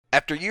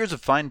After years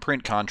of fine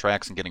print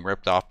contracts and getting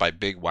ripped off by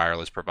big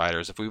wireless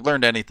providers, if we've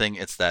learned anything,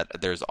 it's that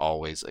there's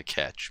always a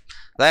catch.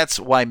 That's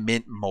why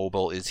Mint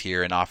Mobile is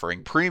here and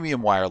offering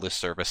premium wireless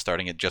service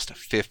starting at just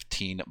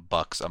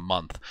 $15 a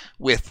month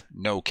with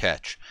no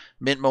catch.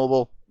 Mint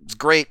Mobile is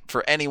great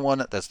for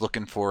anyone that's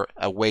looking for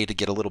a way to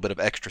get a little bit of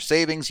extra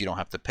savings. You don't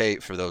have to pay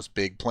for those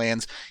big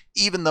plans,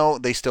 even though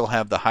they still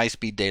have the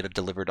high-speed data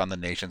delivered on the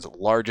nation's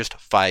largest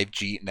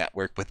 5G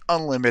network with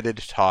unlimited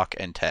talk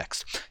and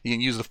text. You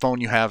can use the phone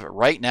you have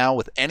right now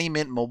with any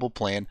Mint Mobile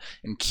plan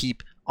and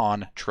keep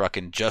on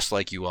trucking just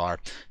like you are,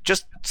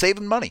 just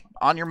saving money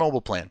on your mobile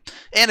plan.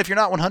 And if you're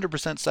not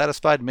 100%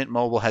 satisfied, Mint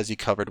Mobile has you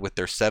covered with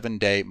their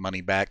 7-day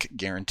money-back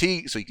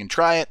guarantee, so you can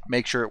try it,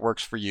 make sure it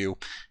works for you,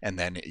 and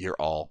then you're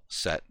all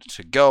set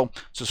to go.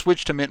 So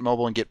switch to Mint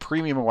Mobile and get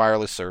premium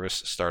wireless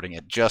service starting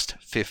at just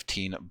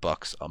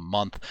 $15 a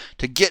month.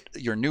 To get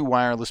your new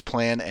wireless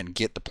plan and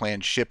get the plan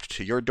shipped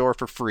to your door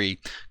for free,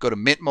 go to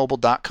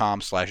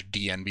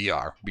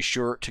mintmobile.com/DNVR. Be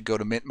sure to go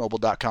to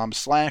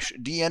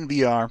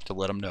mintmobile.com/DNVR to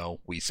let them know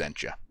we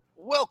sent you.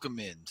 Welcome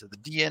into the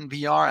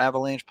DNVR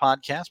Avalanche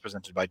Podcast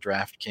presented by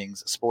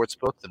DraftKings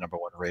Sportsbook, the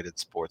 #1 rated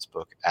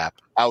sportsbook app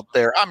out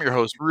there. I'm your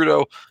host,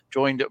 Rudo,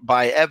 joined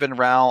by Evan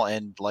Rowell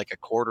and like a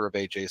quarter of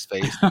AJ's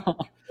face.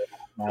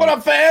 What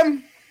up,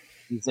 fam?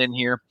 He's in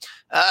here.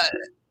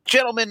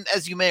 Gentlemen,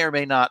 as you may or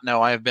may not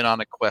know, I have been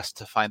on a quest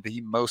to find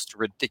the most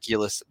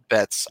ridiculous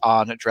bets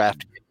on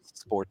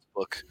DraftKings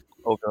Sportsbook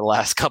over the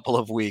last couple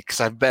of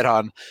weeks. I've bet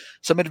on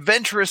some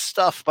adventurous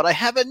stuff, but I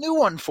have a new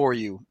one for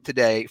you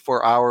today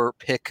for our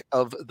pick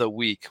of the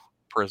week,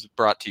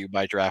 brought to you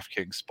by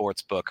DraftKings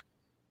Sportsbook.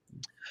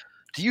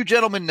 Do you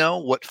gentlemen know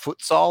what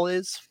futsal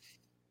is?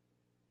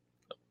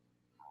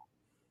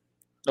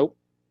 Nope.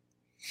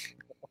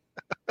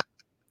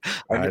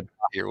 I knew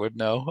Yahir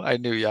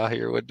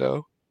would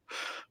know.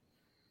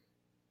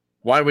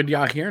 Why would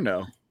Yahir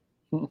know?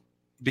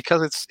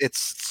 Because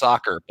it's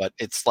soccer, but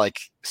it's like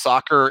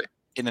soccer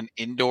in an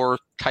indoor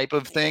type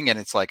of thing, and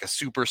it's like a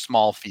super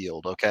small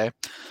field, okay?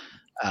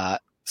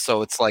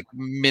 So it's like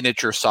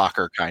miniature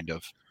soccer, kind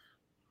of.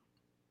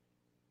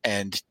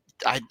 And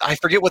I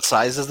forget what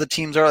sizes the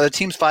teams are. The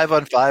team's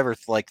 5-on-5 or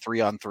like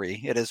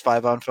 3-on-3. It is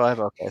 5-on-5?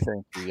 Okay,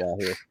 thank you,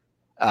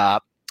 Yahir.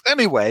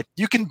 Anyway,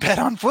 you can bet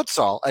on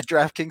futsal at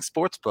DraftKings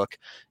Sportsbook.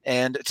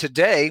 And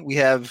today we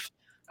have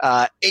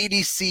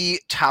ADC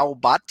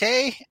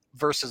Taubate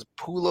versus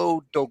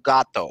Pulo do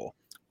Gato.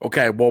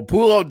 Okay, well,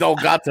 Pulo do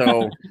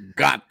Gato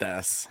got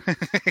this.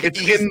 It's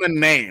in the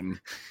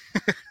name.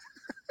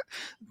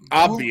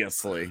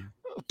 Obviously.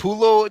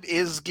 Pulo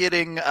is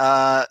getting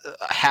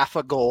half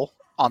a goal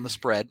on the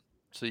spread,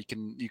 so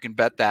you can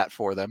bet that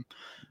for them.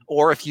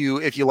 Or if you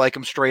like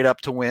them straight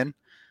up to win,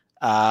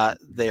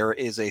 there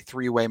is a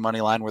 3-way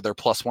money line where they're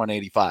plus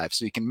 185,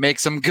 so you can make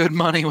some good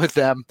money with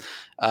them.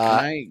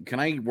 Can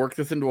I work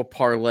this into a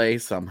parlay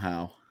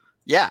somehow?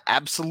 Yeah,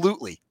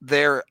 absolutely.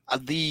 The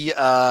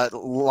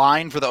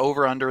line for the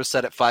over/under is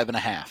set at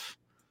 5.5.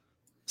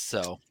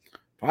 So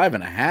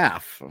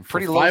 5.5,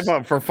 pretty low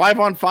for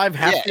 5-on-5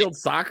 half-field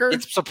soccer.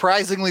 It's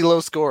surprisingly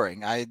low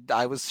scoring.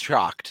 I was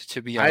shocked,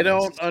 to be honest. I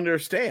don't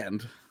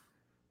understand.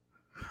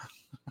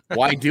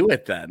 Why do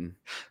it then?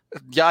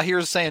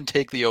 Yahir's saying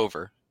take the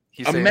over.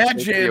 He's Imagine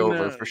saying take the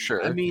over for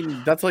sure. I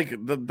mean, that's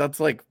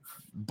like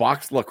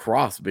box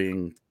lacrosse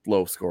being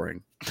low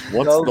scoring.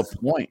 What's the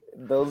point?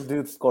 Those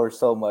dudes score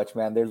so much,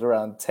 man. There's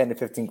around 10 to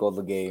 15 goals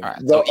a game. All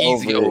right, so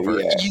easy over.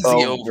 Yeah. Easy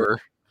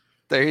over.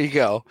 There you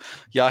go.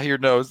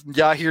 Yahir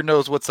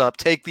knows what's up.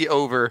 Take the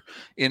over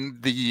in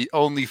the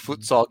only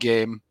futsal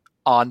game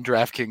on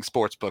DraftKings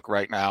Sportsbook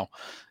right now,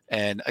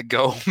 and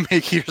go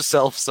make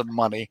yourself some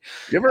money.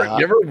 You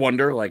ever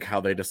wonder like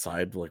how they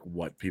decide like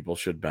what people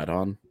should bet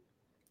on?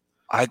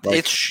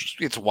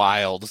 It's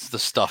wild. It's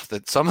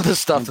some of the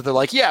stuff that they're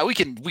like, yeah, we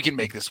can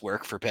make this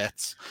work for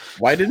bets.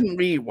 Why didn't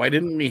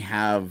we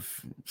have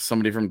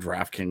somebody from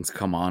DraftKings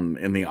come on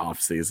in the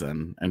off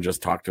season and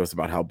just talk to us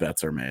about how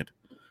bets are made?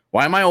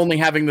 Why am I only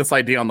having this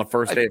idea on the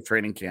first day of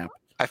training camp?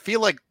 I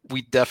feel like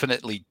we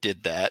definitely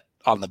did that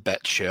on the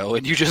bet show,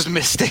 and you just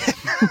missed it.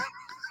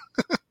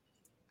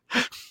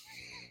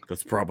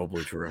 That's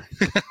probably true.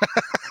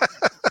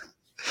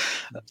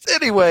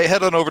 Anyway,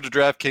 head on over to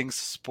DraftKings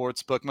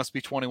Sportsbook. Must be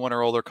 21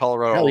 or older.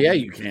 Colorado. Hell yeah,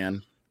 you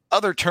can.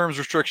 Other terms,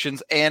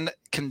 restrictions, and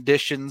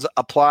conditions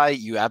apply.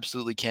 You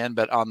absolutely can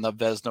bet on the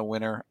Vezina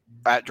winner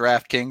at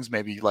DraftKings.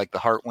 Maybe like the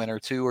Hart winner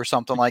too, or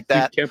something like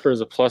that. Kemper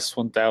is a plus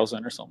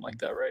 1,000 or something like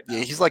that right now.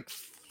 Yeah, he's like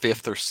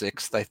 5th or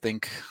 6th, I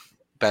think.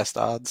 Best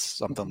odds,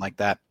 something like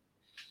that.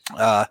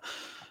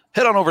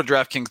 Head on over to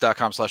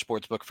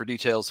DraftKings.com/sportsbook for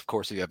details. Of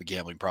course, if you have a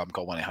gambling problem,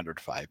 call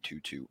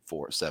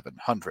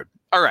 1-800-522-4700.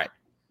 All right.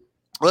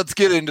 Let's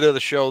get into the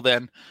show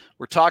then.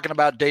 We're talking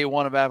about day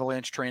one of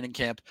Avalanche training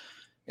camp.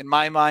 In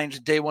my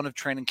mind, day one of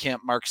training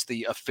camp marks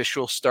the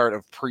official start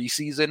of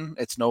preseason.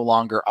 It's no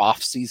longer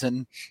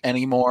off-season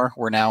anymore.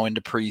 We're now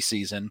into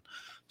preseason.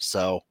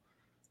 So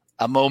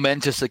a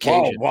momentous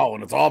occasion. Whoa,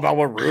 and it's all about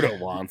what Rudo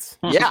wants.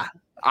 Yeah.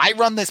 I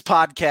run this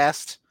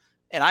podcast,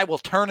 and I will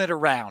turn it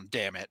around,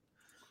 damn it.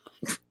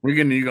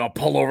 You gonna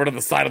pull over to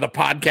the side of the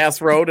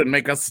podcast road and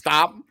make us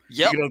stop?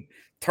 Yep. You gonna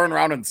turn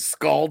around and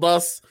scald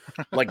us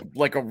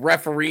like a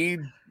referee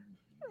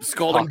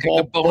scalding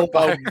Bo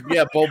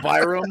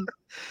Byram?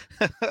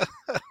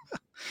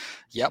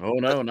 Yep. Oh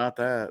no, not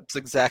that. That's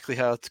exactly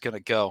how it's gonna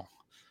go.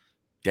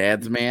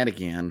 Dad's mad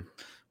again.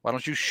 Why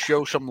don't you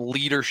show some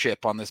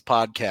leadership on this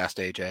podcast,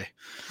 AJ?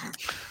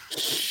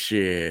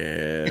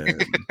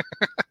 Shit.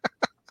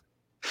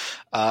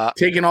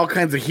 Taking all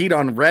kinds of heat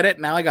on Reddit.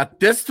 Now I got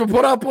this to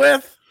put up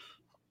with.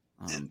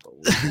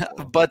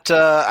 But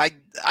I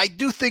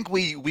do think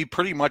we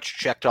pretty much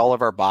checked all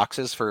of our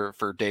boxes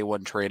for day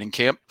one training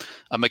camp.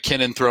 A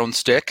McKinnon thrown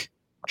stick,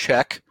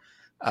 check.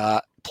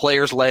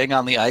 Players laying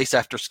on the ice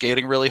after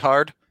skating really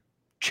hard,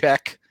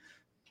 check.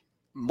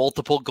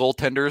 Multiple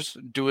goaltenders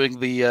doing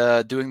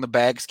the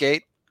bag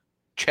skate,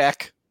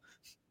 check.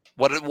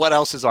 What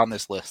else is on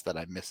this list that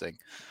I'm missing?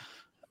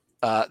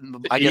 I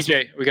guess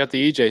we got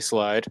the EJ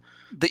slide.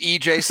 The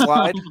EJ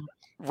slide,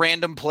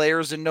 random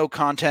players in no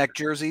contact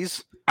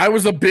jerseys. I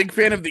was a big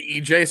fan of the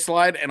EJ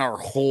slide, and our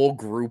whole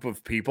group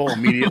of people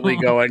immediately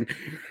going,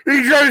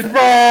 EJ's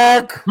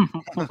back!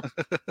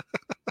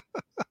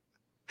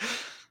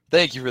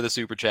 Thank you for the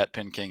super chat,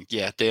 Pin King.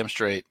 Yeah, damn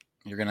straight.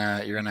 You're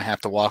gonna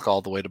have to walk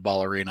all the way to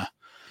Ball Arena.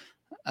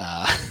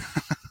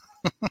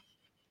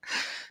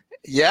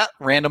 Yeah,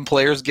 random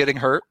players getting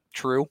hurt.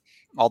 True,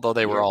 although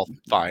they were all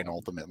fine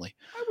ultimately.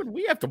 Why would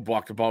we have to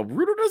walk to Ball?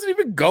 Rudo doesn't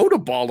even go to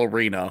Ball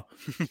Arena.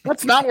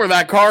 That's not where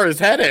that car is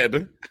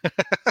headed.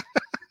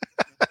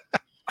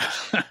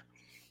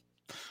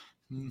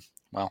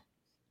 Well,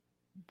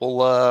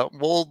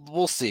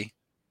 we'll see.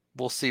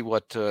 We'll see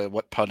what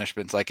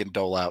punishments I can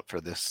dole out for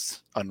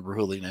this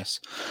unruliness.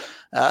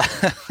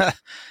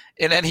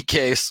 In any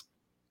case,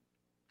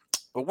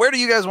 where do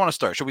you guys want to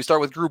start? Should we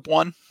start with Group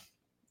 1?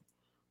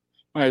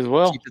 Might as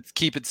well.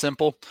 Keep it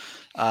simple.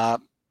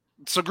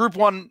 So Group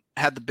 1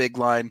 had the big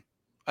line.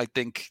 I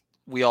think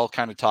we all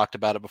kind of talked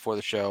about it before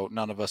the show.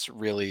 None of us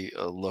really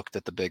looked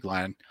at the big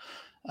line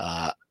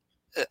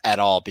at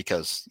all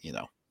because,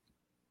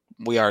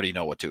 we already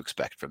know what to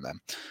expect from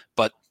them.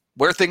 But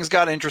where things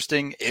got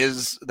interesting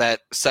is that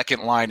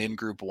second line in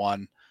Group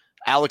 1.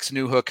 Alex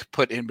Newhook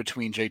put in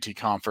between JT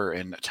Compher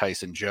and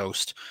Tyson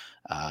Jost.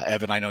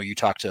 Evan, I know you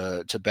talked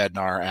to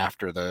Bednar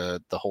after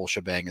the whole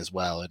shebang as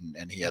well,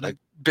 and he had a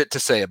bit to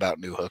say about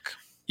Newhook.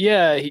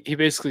 Yeah, he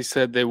basically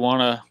said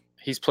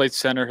he's played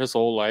center his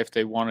whole life.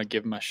 They want to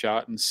give him a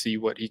shot and see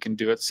what he can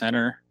do at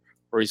center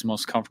where he's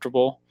most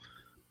comfortable.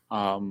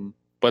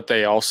 But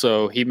he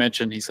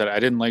said, I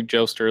didn't like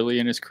Jost early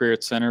in his career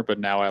at center, but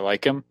now I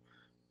like him.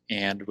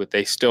 And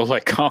they still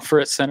like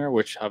Compher at center,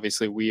 which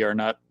obviously we are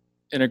not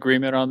in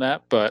agreement on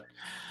that, but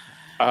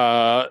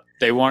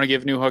they want to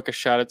give Newhook a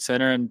shot at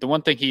center. And the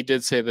one thing he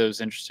did say that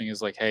was interesting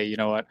is like, hey, you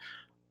know what?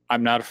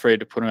 I'm not afraid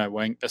to put him at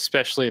wing,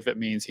 especially if it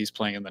means he's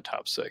playing in the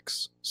top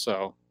 6.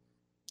 So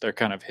they're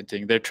kind of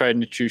hinting. They tried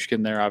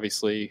Nichushkin there,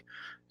 obviously,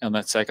 on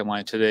that second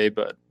line today,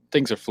 but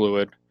things are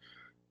fluid.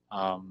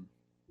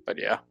 But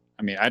yeah,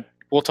 I mean,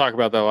 we'll talk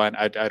about that line.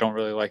 I don't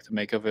really like the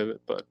make of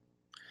it, but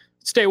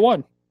it's day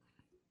one.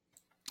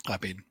 I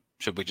mean,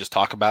 should we just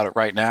talk about it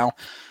right now?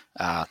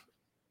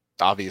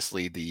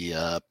 Obviously,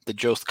 the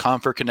Jost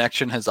Compher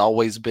connection has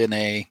always been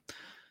a,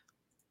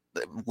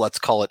 let's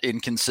call it,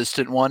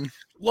 inconsistent one.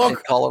 Look, in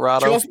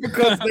Colorado. Just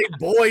because they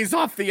boys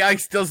off the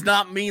ice does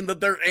not mean that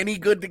they're any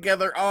good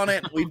together on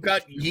it. We've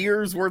got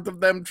years worth of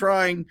them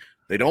trying.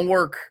 They don't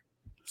work.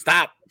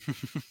 Stop.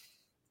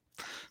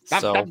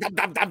 Stop.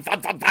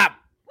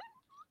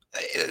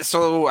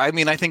 So, I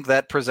mean, I think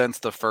that presents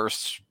the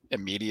first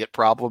immediate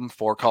problem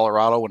for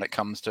Colorado when it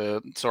comes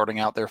to sorting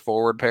out their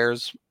forward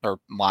pairs or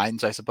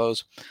lines, I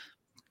suppose.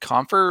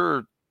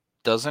 Compher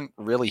doesn't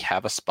really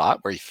have a spot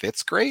where he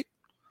fits great.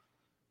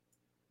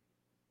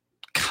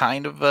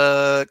 Kind of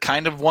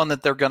one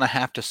that they're going to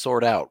have to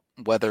sort out,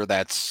 whether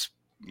that's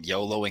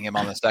YOLOing him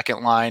on the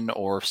second line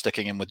or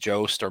sticking him with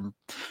Jost or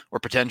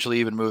potentially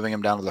even moving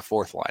him down to the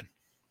fourth line.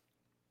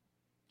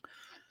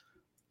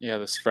 Yeah,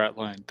 this frat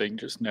line thing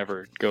just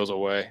never goes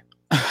away.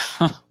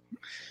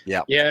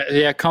 Yeah.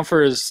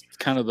 Compher is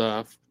kind of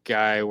the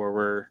guy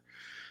where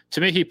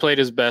to me, he played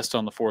his best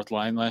on the fourth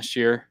line last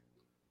year,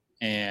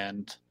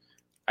 and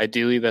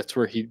ideally that's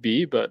where he'd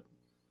be. But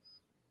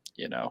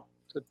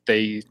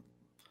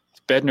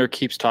Bednar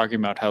keeps talking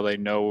about how they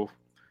know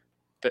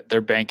that they're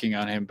banking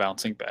on him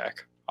bouncing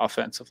back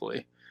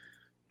offensively,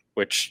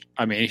 which,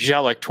 I mean, he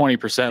shot like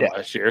 20%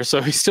 last year,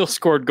 so he still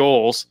scored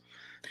goals.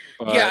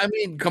 Yeah, I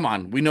mean, come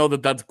on. We know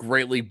that that's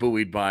greatly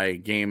buoyed by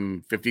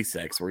game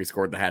 56 where he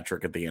scored the hat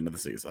trick at the end of the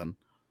season.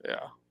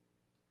 Yeah.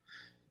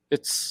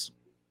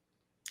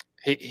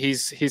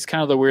 He's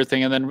kind of the weird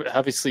thing. And then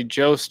obviously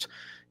Jost,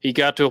 he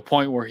got to a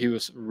point where he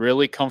was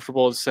really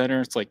comfortable at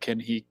center. It's like, can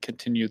he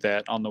continue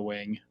that on the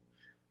wing?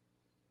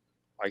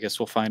 I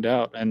guess we'll find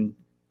out. And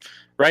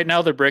right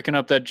now they're breaking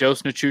up that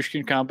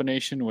Jost-Nichushkin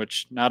combination,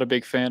 which not a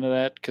big fan of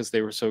that because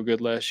they were so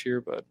good last year,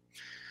 but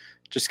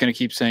just going to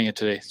keep saying it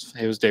today.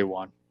 It was day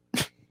one.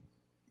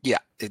 Yeah.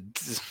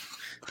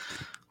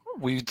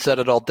 We said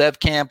it all dev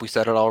camp. We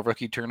said it all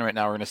rookie tournament.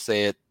 Now we're going to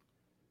say it.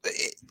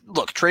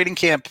 Look, training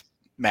camp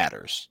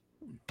matters,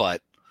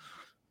 but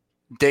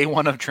day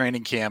one of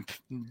training camp,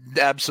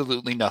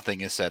 absolutely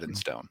nothing is set in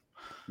stone.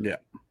 Yeah,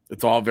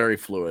 it's all very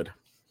fluid.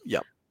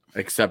 Yep.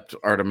 Except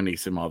Artem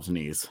Anisimov's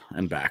knees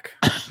and back.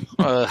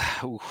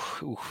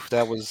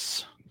 That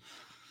was,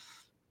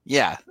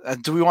 yeah.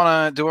 Do we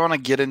want to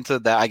get into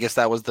that? I guess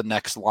that was the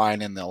next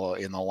line in the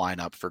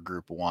lineup for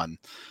Group 1.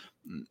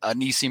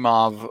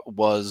 Anisimov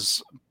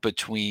was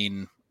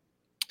between.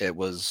 It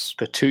was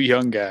the two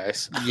young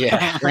guys.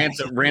 Yeah,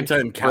 Ranta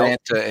and Kaut.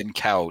 Ranta and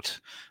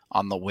Kaut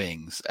on the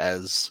wings.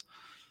 As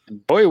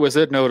boy, was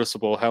it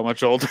noticeable how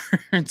much older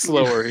and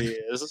slower he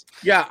is.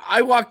 Yeah,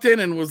 I walked in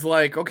and was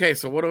like, okay,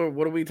 so what are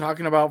we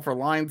talking about for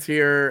lines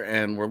here?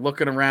 And we're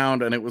looking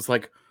around, and it was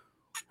like,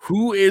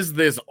 who is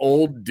this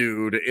old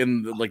dude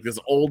this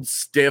old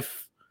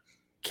stiff,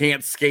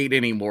 can't skate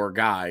anymore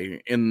guy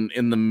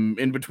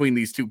in between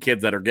these two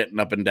kids that are getting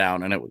up and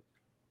down? And it was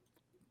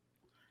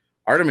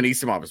Artem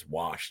Anisimov is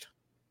washed.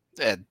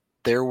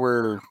 There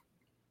were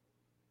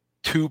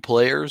two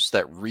players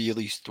that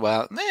really,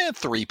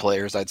 three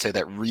players, I'd say,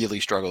 that really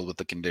struggled with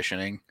the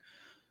conditioning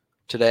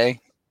today.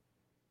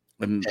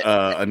 And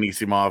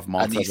Anisimov,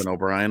 Maltsev, and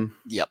O'Brien.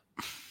 Yep.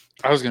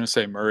 I was going to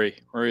say Murray.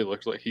 Murray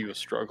looked like he was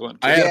struggling.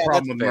 I had a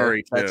problem with fair.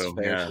 Murray, That's too.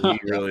 fair. Yeah, he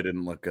really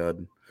didn't look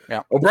good.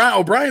 Yeah.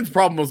 O'Brien's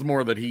problem was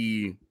more that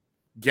he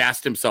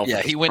gassed himself.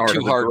 Yeah, he went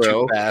too hard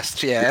too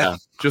fast. Yeah.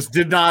 Just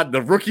did not.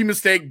 The rookie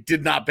mistake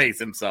did not pace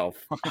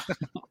himself.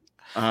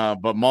 But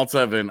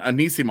Maltsev and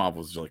Anisimov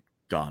was like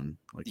done.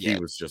 He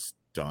was just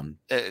done.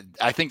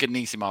 I think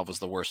Anisimov was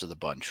the worst of the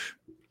bunch.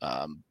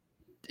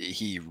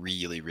 He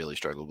really, really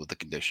struggled with the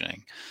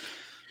conditioning.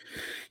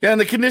 Yeah, and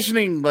the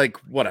conditioning,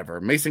 whatever.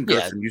 Mason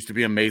Gerson used to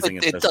be amazing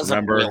at this. It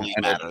doesn't really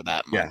matter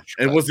that much.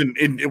 Yeah,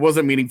 it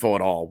wasn't meaningful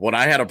at all. What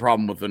I had a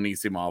problem with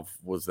Anisimov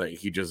was that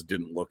he just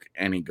didn't look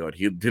any good.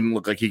 He didn't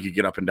look like he could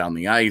get up and down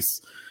the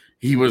ice.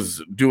 He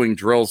was doing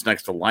drills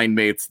next to line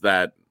mates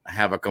that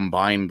have a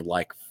combined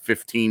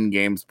 15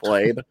 games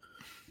played.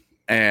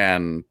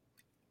 And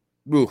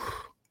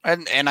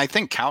And I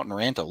think Count and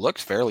Ranta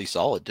looked fairly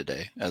solid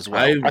today as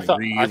well. I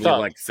really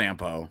like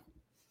Sampo.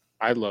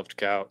 I loved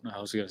Kaut. I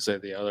was going to say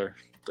the other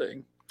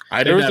thing.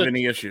 I didn't have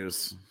any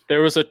issues.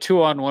 There was a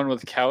 2-on-1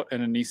 with Kaut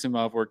and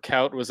Anisimov where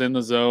Kaut was in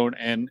the zone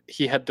and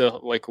he had to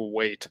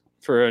wait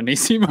for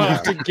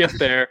Anisimov to get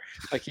there.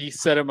 He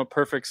set him a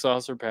perfect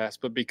saucer pass,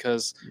 but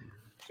because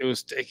it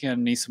was taking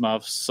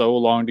Anisimov so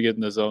long to get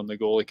in the zone, the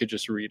goalie could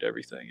just read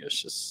everything.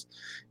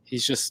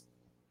 He's just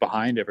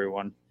behind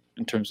everyone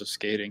in terms of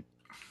skating.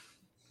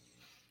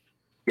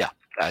 Yeah,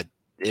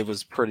 it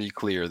was pretty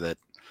clear that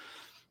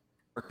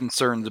our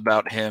concerns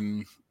about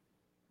him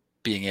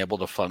being able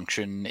to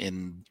function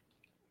in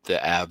the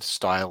Avs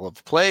style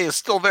of play is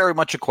still very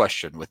much a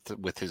question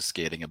with his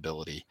skating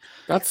ability.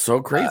 That's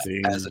so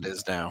crazy. As it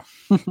is now.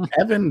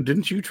 Evan,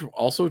 didn't you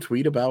also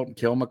tweet about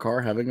Cale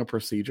Makar having a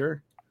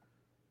procedure?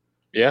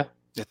 Yeah.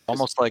 It's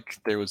almost like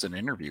there was an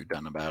interview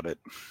done about it.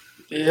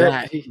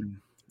 Yeah. That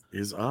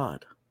is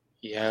odd.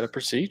 He had a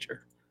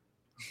procedure.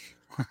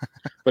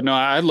 But no,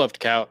 I loved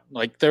Kaut.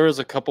 There was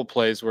a couple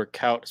plays where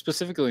Kaut,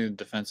 specifically in the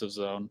defensive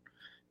zone,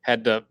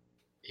 had to.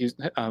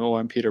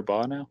 I'm Peter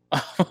Baugh now.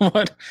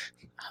 What?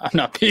 I'm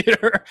not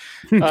Peter.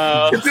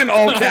 It's in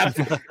all caps.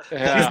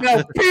 Yeah. He's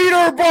now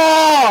Peter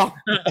Baugh.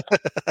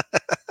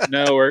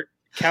 No, where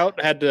Kaut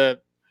had to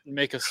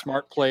make a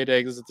smart play to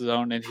exit the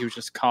zone, and he was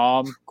just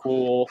calm,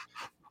 cool,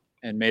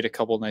 and made a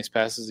couple nice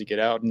passes to get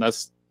out.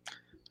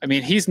 And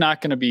he's not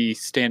going to be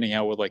standing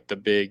out with the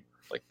big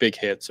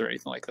hits or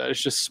anything like that.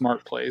 It's just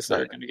smart plays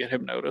that are going to get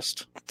him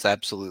noticed. It's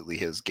absolutely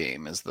his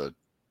game, is the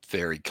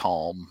very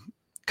calm,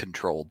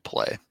 controlled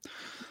play,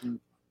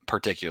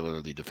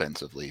 particularly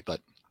defensively. But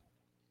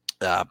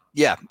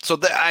yeah, so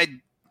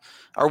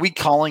are we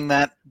calling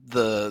that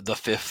the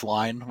fifth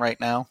line right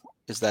now?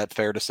 Is that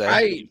fair to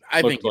say?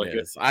 I think it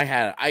is.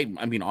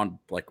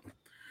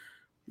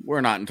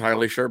 We're not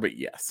entirely sure, but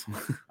yes,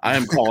 I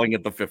am calling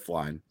it the fifth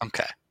line.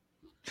 Okay.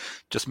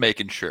 Just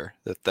making sure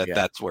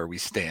that's where we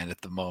stand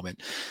at the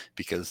moment,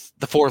 because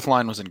the fourth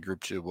line was in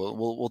Group 2.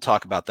 We'll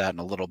talk about that in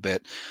a little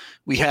bit.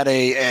 We had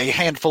a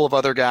handful of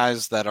other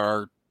guys that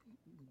are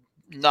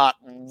not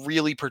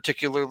really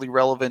particularly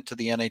relevant to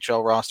the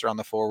NHL roster on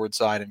the forward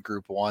side in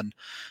Group 1.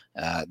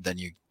 Then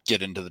you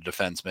get into the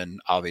defensemen,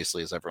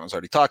 obviously, as everyone's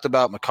already talked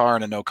about. Makar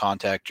in a no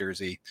contact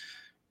jersey,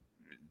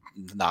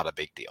 not a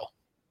big deal.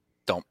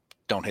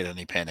 Don't hit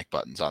any panic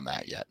buttons on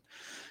that yet.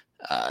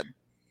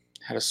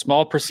 Had a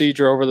small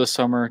procedure over the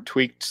summer,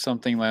 tweaked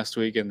something last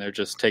week, and they're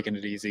just taking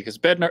it easy. Because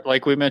Bednar,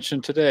 like we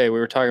mentioned today, we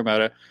were talking about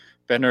it.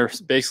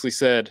 Bednar basically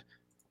said,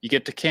 you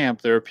get to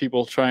camp, there are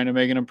people trying to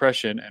make an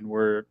impression, and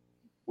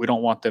we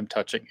don't want them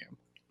touching him.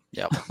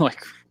 Yeah.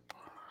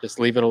 Just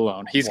leave it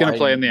alone. He's going to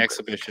play in the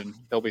exhibition.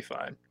 He'll be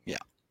fine. Yeah.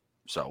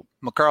 So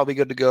Makar will be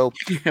good to go.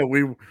 Yeah,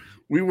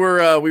 we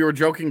were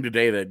joking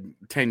today that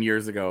 10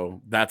 years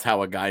ago, that's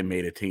how a guy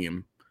made a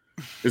team.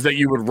 Is that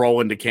you would roll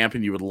into camp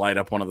and you would light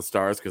up one of the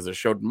stars because it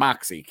showed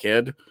Moxie,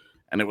 kid.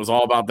 and it was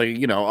all about the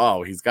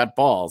he's got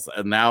balls.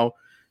 And now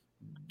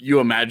you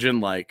imagine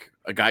like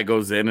a guy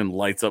goes in and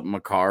lights up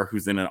Makar,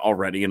 who's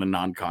already in a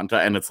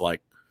non-contact, and it's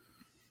like,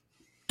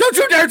 don't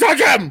you dare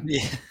touch him!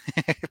 Yeah.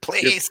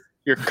 Please.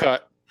 You're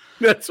cut.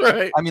 That's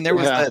right. I mean, there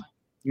was that.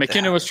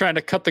 McKinnon was trying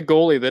to cut the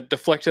goalie that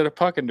deflected a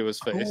puck into his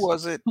face. Who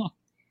was it?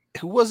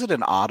 Who was it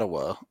in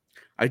Ottawa?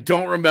 I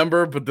don't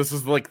remember, but this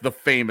is like the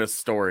famous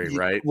story,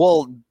 right?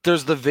 Well,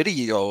 there's the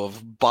video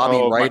of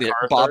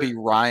Bobby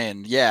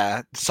Ryan.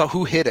 Yeah. So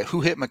who hit it?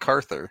 Who hit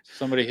MacArthur?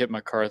 Somebody hit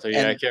MacArthur.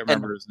 Yeah, I can't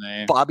remember his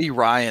name. Bobby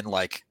Ryan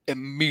like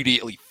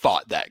immediately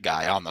fought that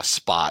guy on the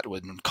spot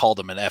and called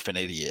him an effing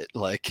idiot.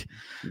 Like,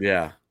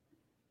 yeah.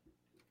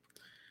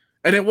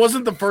 And it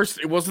wasn't the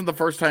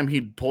first time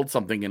he'd pulled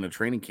something in a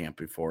training camp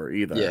before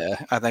either.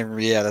 Yeah, I think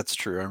that's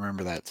true. I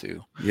remember that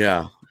too.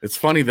 Yeah. It's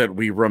funny that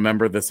we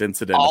remember this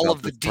incident. All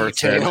of the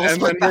details.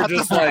 And then we're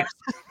just like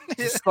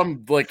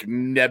some like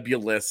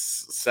nebulous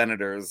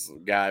Senators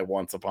guy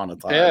once upon a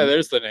time. Yeah,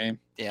 there's the name.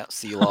 Yeah,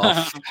 seal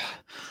off.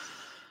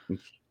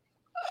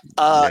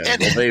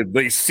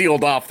 They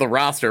sealed off the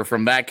roster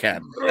from that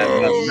cat.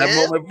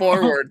 That moment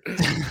forward.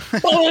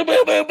 Boom,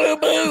 boom, boom, boom,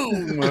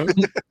 boom.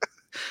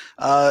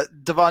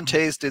 Devon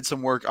Toews did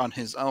some work on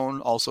his own,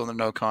 also in the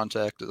no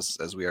contact,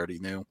 as we already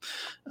knew.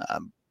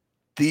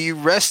 The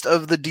rest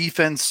of the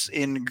defense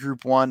in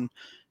Group 1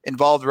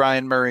 involved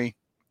Ryan Murray.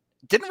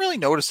 Didn't really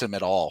notice him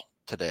at all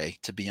today,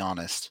 to be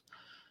honest,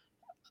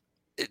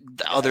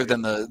 other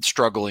than the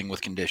struggling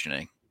with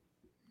conditioning.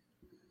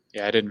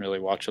 Yeah, I didn't really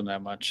watch him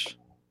that much.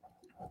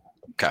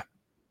 Okay,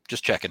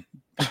 just checking.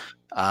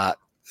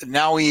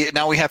 Now we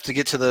have to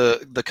get to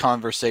the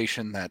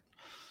conversation that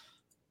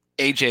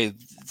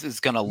AJ is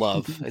going to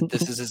love.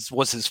 This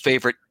was his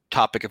favorite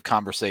topic of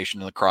conversation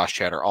in the cross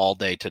chatter all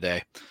day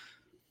today.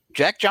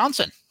 Jack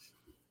Johnson.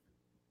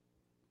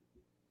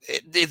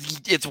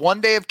 It's one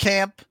day of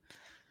camp,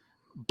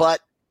 but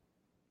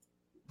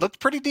looked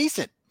pretty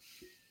decent.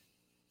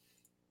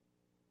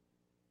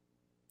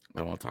 I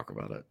don't want to talk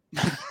about it.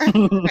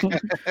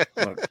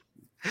 Look,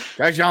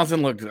 Jack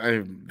Johnson looked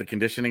the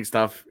conditioning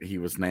stuff. He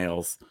was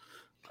nails.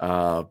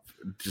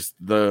 Just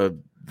the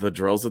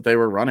drills that they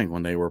were running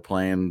when they were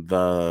playing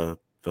the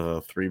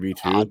 3v2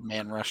 odd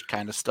man rush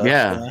kind of stuff.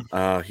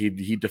 Yeah. He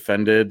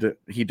defended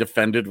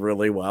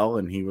really well,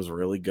 and he was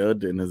really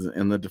good in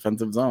the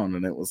defensive zone,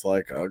 and it was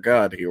like, oh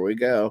god, here we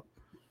go.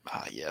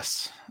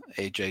 Yes.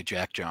 AJ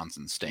Jack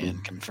Johnson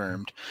stand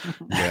confirmed.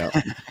 Yeah.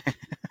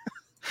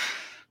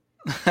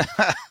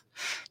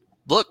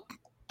 Look,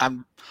 I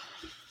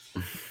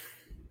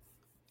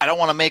don't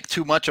want to make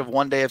too much of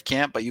one day of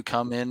camp, but you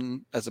come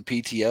in as a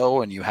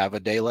PTO and you have a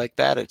day like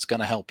that, it's going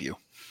to help you.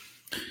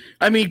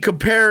 I mean,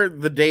 compare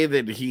the day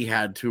that he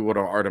had to what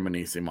Artem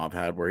Anisimov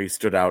had, where he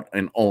stood out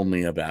in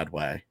only a bad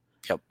way.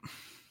 Yep.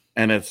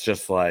 And it's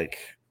just like,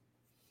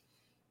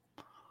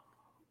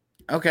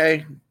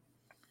 okay,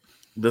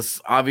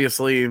 this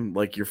obviously,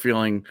 like, you're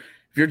feeling,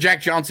 if you're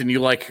Jack Johnson, you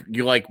like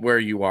where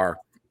you are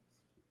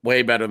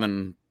way better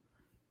than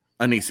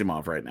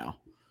Anisimov right now.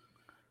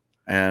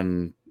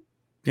 And,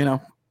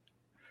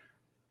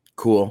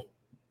 cool.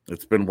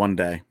 It's been one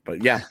day,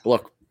 but yeah,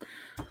 look,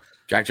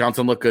 Jack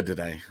Johnson looked good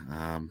today.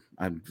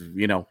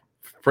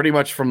 Pretty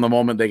much from the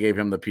moment they gave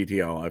him the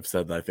PTO, I've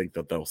said I think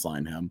that they'll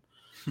sign him.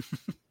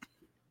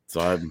 So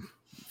I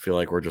feel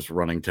like we're just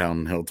running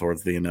downhill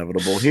towards the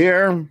inevitable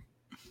here.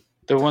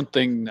 The one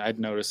thing I'd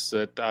noticed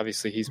that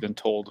obviously he's been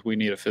told we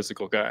need a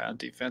physical guy on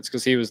defense,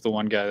 because he was the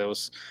one guy that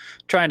was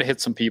trying to hit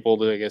some people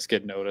to, I guess,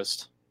 get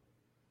noticed.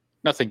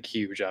 Nothing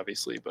huge,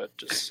 obviously, but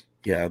just...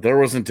 Yeah, there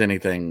wasn't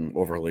anything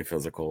overly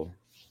physical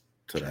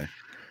today.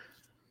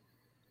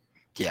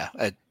 Yeah,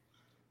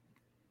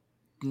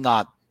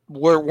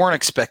 weren't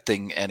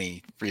expecting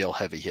any real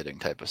heavy hitting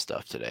type of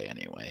stuff today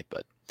anyway.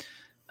 But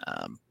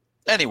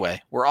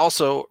anyway, we're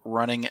also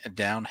running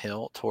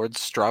downhill towards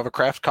Strava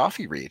Craft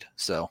Coffee Read.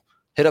 So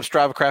hit up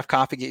Strava Craft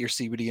Coffee, get your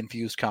CBD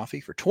infused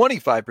coffee for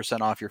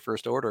 25% off your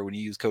first order when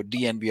you use code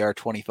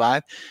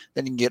DNVR25.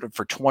 Then you can get it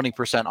for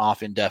 20%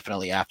 off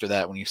indefinitely after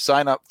that when you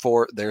sign up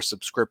for their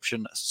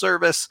subscription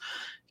service.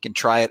 You can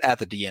try it at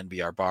the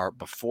DNVR bar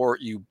before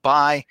you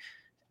buy.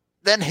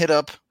 Then hit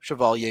up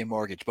Chevalier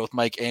Mortgage. Both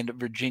Mike and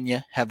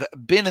Virginia have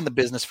been in the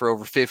business for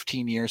over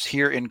 15 years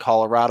here in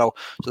Colorado,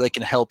 so they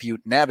can help you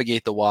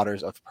navigate the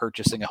waters of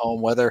purchasing a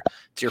home, whether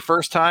it's your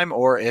first time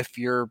or if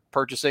you're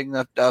purchasing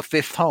a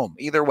fifth home.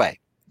 Either way,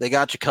 they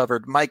got you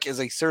covered. Mike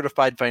is a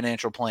certified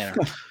financial planner.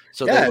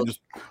 So just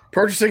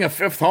purchasing a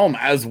fifth home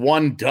as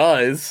one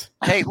does.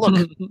 Hey,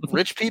 look,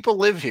 rich people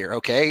live here,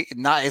 okay?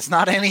 It's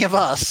not any of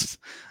us,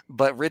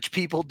 but rich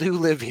people do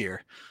live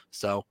here.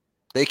 So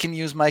they can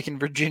use Mike and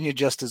Virginia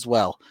just as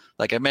well.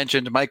 Like I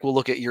mentioned, Mike will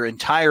look at your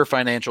entire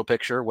financial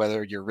picture,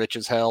 whether you're rich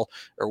as hell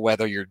or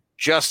whether you're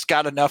just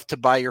got enough to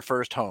buy your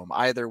first home.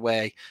 Either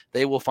way,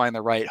 they will find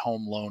the right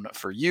home loan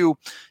for you.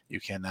 You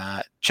can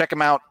check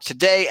them out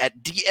today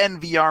at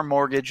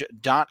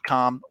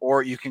DNVRmortgage.com,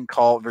 or you can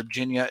call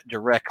Virginia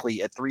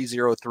directly at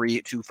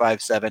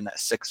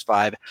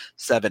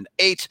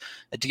 303-257-6578.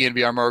 At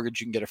DNVR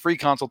Mortgage, you can get a free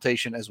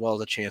consultation as well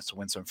as a chance to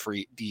win some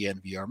free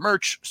DNVR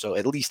merch. So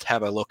at least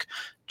have a look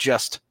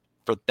just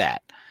for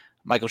that.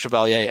 Michael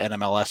Chevalier,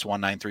 NMLS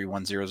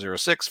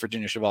 1931006,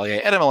 Virginia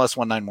Chevalier, NMLS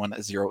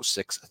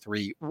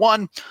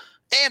 1910631.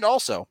 And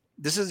also,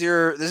 this is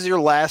your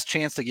last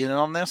chance to get in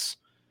on this.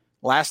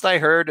 Last I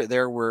heard,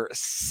 there were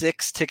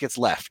 6 tickets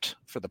left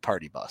for the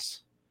party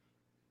bus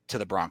to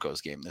the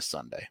Broncos game this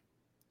Sunday.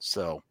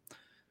 So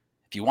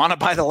if you want to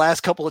buy the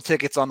last couple of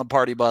tickets on the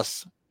party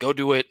bus, go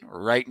do it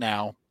right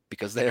now,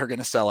 because they are going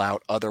to sell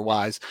out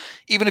otherwise.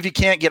 Even if you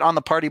can't get on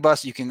the party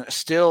bus, you can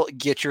still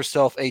get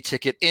yourself a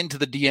ticket into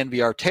the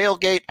DNVR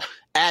tailgate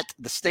at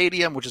the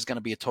stadium, which is going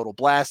to be a total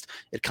blast.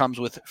 It comes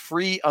with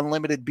free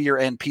unlimited beer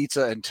and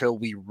pizza until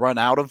we run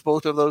out of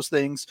both of those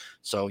things.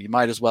 So you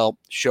might as well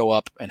show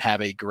up and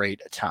have a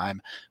great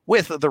time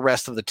with the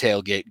rest of the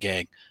tailgate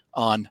gang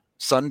on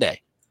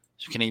Sunday.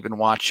 So you can even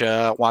watch the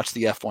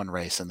F1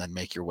 race and then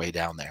make your way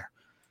down there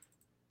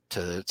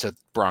to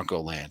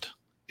Bronco Land.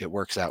 It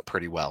works out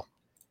pretty well.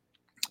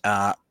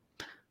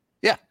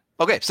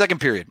 Okay. Second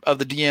period of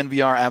the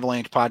DNVR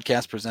Avalanche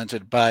podcast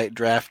presented by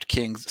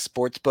DraftKings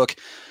Sportsbook.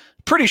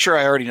 Pretty sure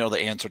I already know the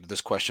answer to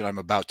this question I'm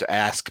about to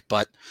ask,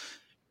 but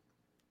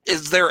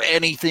is there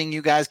anything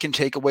you guys can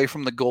take away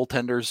from the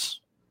goaltenders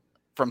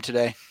from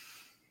today?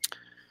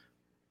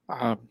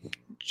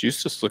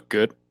 Juice just looked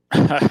good.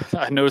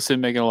 I noticed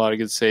him making a lot of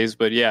good saves,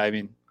 but yeah, I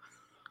mean,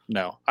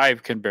 no, I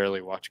can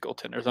barely watch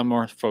goaltenders. I'm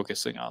more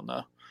focusing on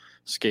the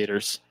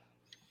skaters.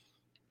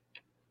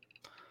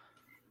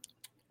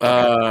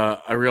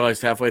 I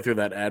realized halfway through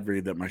that ad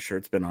read that my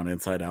shirt's been on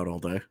inside out all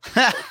day.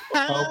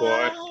 Oh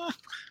boy.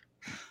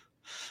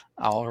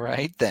 All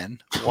right then.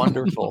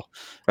 Wonderful.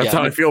 That's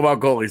how I feel about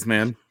goalies,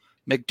 man.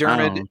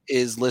 McDermott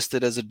is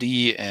listed as a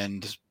D,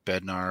 and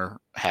Bednar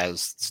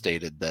has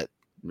stated that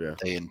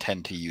they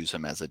intend to use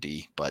him as a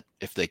D, but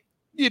if they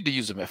need to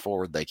use him at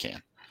forward, they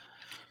can.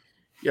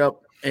 Yep.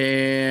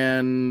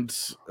 And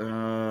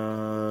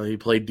he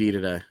played D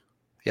today.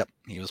 Yep,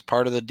 he was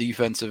part of the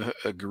defensive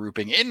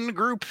grouping in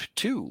Group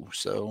 2.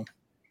 So,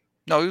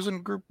 no, he was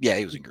in Group. Yeah,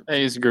 he was in Group.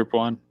 Hey, he's in Group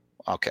 1.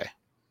 Okay,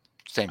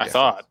 same. I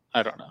thought.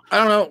 I don't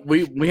know.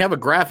 We have a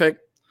graphic.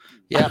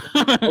 Yeah,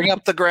 bring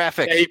up the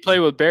graphic. Yeah, he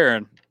played with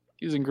Barron.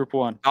 He's in Group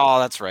 1. Oh,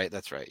 that's right.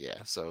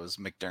 Yeah, so it was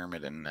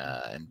McDermott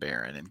and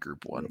Barron in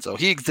Group 1. So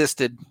he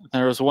existed.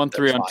 There was 1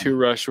 3-on-2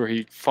 rush where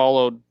he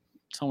followed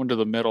someone to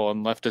the middle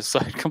and left his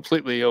side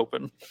completely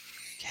open.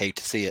 Hate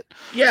to see it.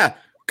 Yeah,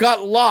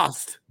 got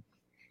lost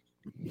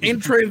in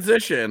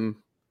transition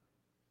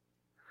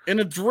in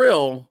a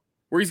drill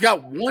where he's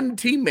got one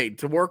teammate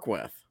to work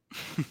with.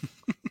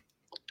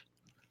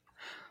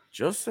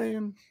 Just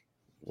saying,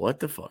 what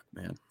the fuck,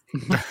 man?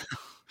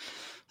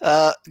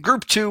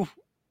 Group 2,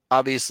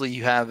 obviously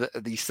you have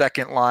the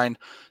second line.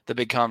 The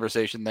big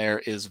conversation there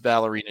is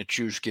Valeri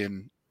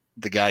Nichushkin,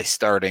 the guy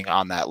starting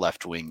on that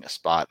left wing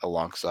spot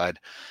alongside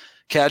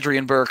Kadri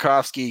and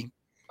Burakovsky.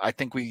 I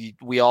think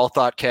we all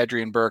thought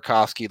Kadri and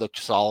Burakovsky looked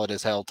solid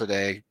as hell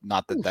today.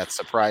 Not that that's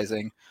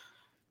surprising.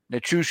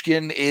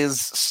 Nichushkin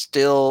is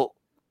still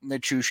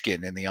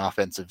Nichushkin in the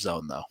offensive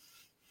zone, though.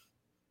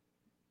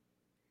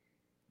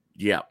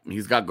 Yeah,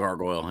 he's got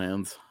gargoyle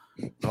hands.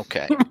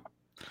 Okay.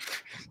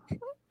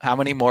 How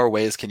many more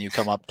ways can you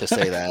come up to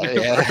say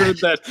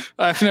that?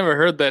 I've never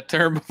heard that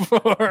term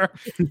before.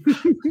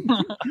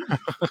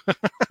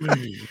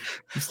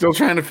 I'm still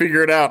trying to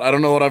figure it out. I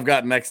don't know what I've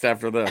got next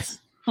after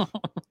this.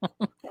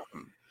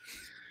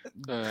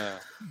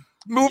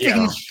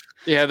 Moving.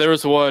 Yeah, there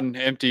was one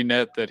empty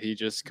net that he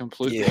just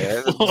completely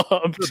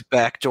flubbed.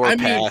 Backdoor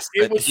pass.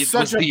 It was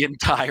the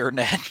entire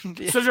net.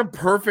 Such a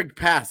perfect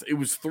pass. It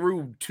was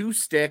through 2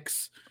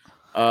 sticks,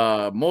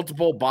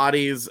 multiple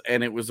bodies,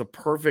 and it was a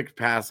perfect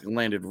pass. It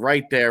landed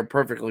right there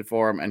perfectly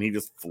for him, and he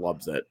just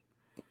flubs it.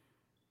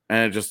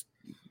 And it just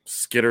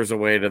skitters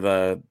away to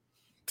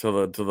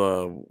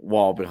the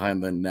wall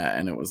behind the net,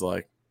 and it was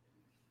like,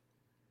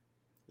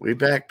 we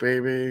back,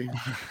 baby.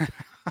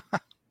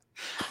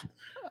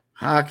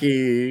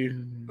 Hockey.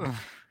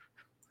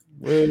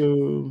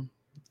 Woo.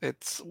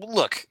 Let's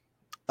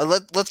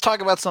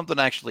talk about something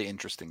actually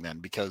interesting then,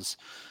 because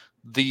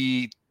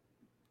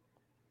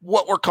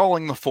what we're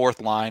calling the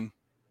fourth line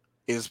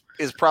is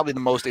probably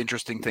the most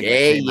interesting thing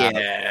that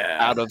came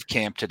out of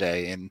camp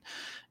today, and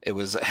it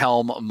was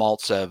Helm,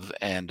 Maltsev,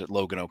 and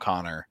Logan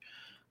O'Connor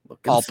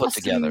all put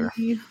together.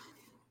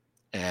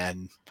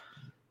 And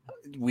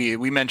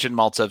we mentioned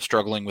Maltsev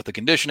struggling with the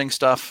conditioning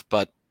stuff,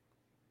 but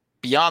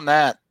beyond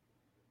that,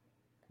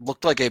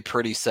 looked like a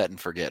pretty set and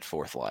forget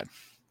fourth line.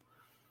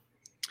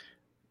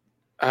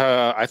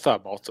 I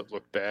thought Maltsev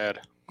looked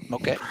bad.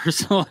 Okay.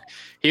 Personally,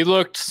 he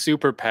looked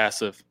super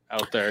passive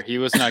out there. He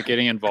was not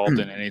getting involved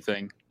in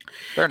anything.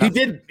 Fair enough.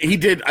 He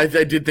did. I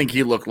did think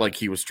he looked like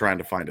he was trying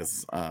to find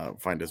his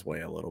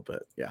way a little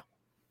bit. Yeah.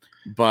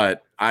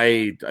 But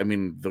I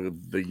mean,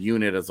 the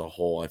unit as a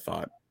whole, I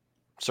thought.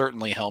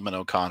 Certainly Helm and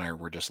O'Connor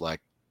were just like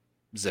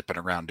zipping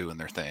around doing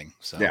their thing.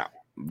 So yeah,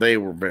 they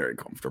were very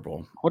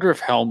comfortable. I wonder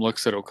if Helm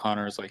looks at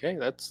O'Connor and is like, hey,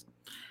 that's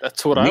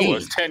what I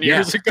was 10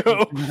 years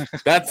ago.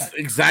 That's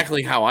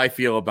exactly how I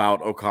feel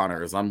about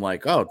O'Connor. Is I'm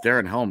like, oh,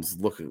 Darren Helm's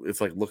looking. It's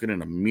like looking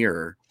in a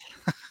mirror.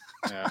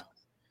 Yeah.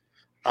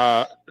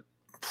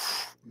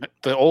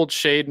 The old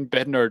Shaden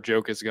Bednar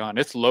joke is gone.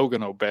 It's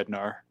Logan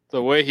O'Bednar.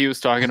 The way he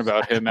was talking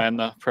about him and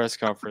the press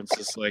conference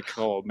is like,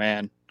 oh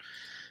man,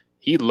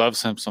 he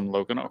loves him some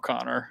Logan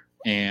O'Connor,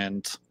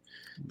 and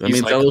that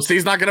means like,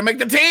 LOC's not going to make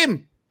the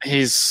team.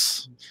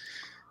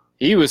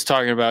 He was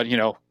talking about,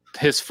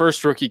 his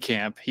first rookie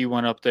camp. He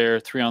went up there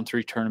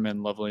 3-on-3 tournament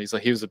in Loveland. He's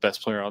like, he was the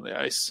best player on the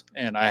ice,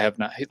 and I have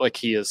not.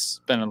 He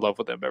has been in love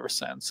with him ever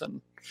since. And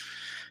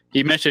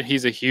he mentioned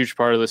he's a huge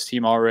part of this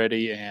team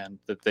already, and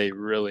that they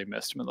really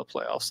missed him in the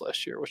playoffs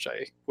last year, which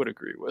I would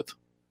agree with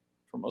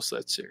for most of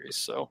that series.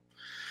 So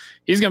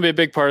he's going to be a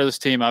big part of this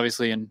team,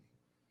 obviously, and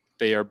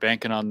they are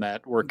banking on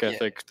that work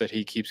ethic that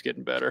he keeps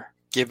getting better.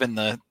 Given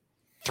the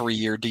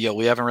 3-year deal,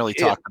 we haven't really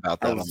talked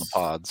about that on the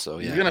pod. So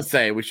yeah, I was going to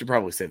say we should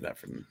probably save that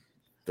for the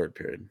third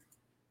period.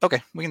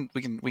 Okay, we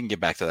can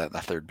get back to that in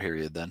the third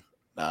period then.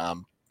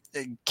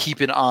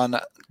 Keeping on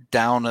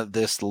down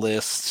this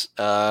list,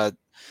 the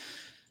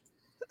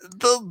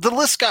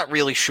list got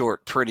really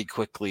short pretty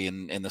quickly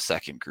in the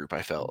second group.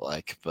 I felt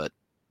like, but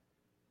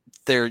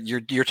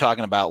you're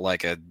talking about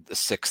like a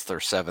sixth or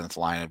seventh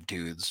line of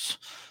dudes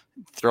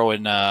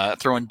throwing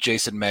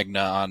Jason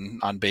Megna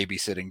on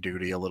babysitting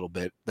duty a little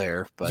bit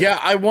there. But yeah,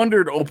 I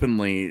wondered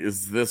openly,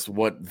 is this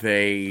what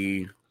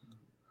they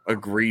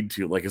agreed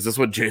to? Like, is this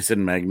what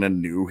Jason Megna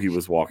knew he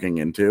was walking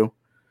into?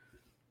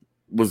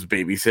 Was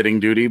babysitting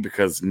duty?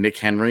 Because Nick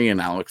Henry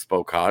and Alex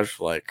Bocage,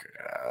 like,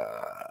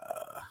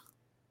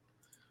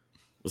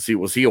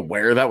 was he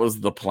aware that was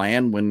the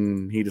plan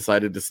when he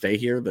decided to stay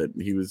here? That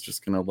he was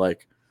just gonna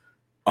like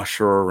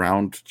usher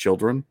around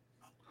children?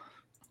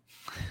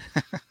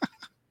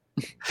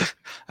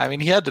 I mean,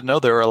 he had to know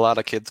there were a lot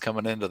of kids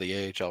coming into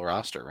the AHL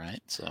roster,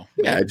 right? So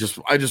yeah,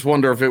 I just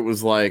wonder if it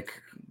was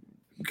like,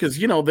 because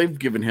they've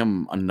given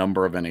him a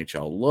number of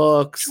NHL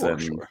looks,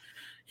 sure.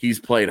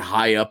 He's played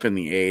high up in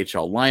the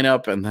AHL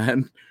lineup, and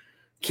then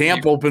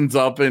camp opens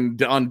up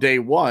on day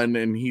one,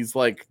 and he's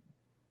like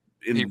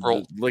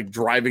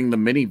driving the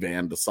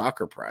minivan to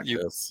soccer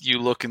practice. You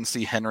look and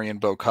see Henry and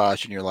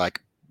Bocage, and you're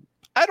like,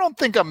 I don't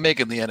think I'm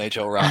making the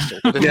NHL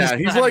roster. Yeah,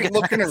 he's like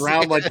looking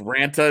around like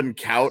Ranta and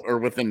Kaut or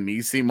with a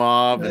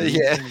Nisimov.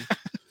 Yeah.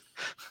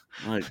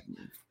 Like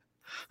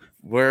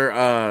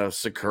where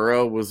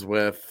Sakura was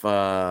with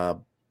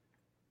Olausen,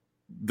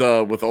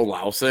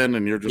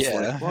 and you're just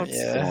like,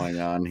 what's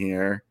going on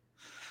here?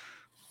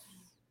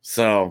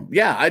 So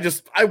yeah,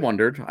 I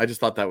wondered. I just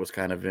thought that was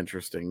kind of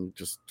interesting.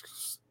 Just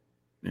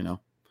the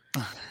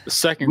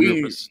second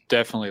group was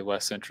definitely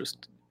less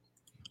interesting.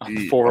 On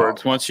the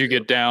forwards, once you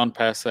get down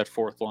past that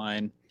fourth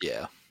line,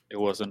 it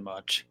wasn't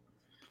much.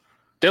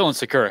 Dylan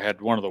Sakura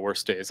had one of the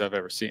worst days I've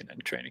ever seen in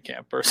training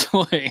camp,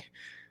 personally.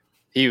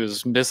 He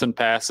was missing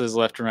passes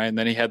left and right, and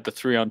then he had the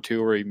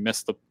 3-on-2 where he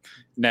missed the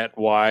net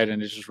wide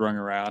and it just rung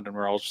around, and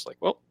we're all just like,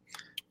 well,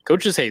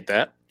 coaches hate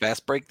that.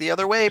 Fast break the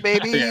other way,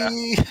 baby. Yeah.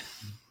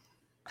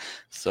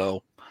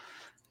 So,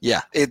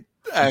 yeah, it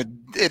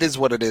is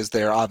what it is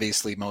there.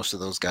 Obviously, most of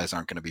those guys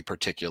aren't going to be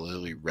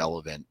particularly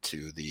relevant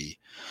to the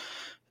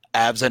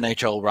Avs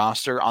NHL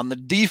roster. On the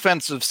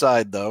defensive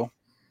side, though,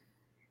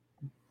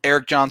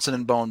 Eric Johnson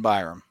and Bowen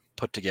Byram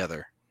put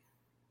together.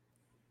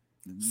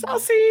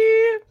 Saucy!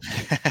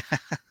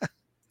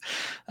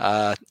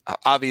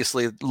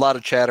 Obviously, a lot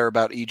of chatter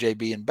about EJ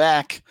being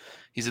back.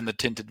 He's in the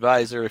tinted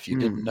visor, if you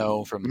didn't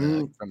know from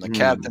the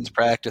captain's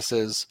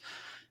practices.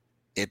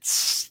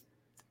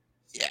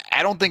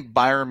 I don't think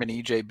Byram and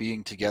EJ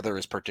being together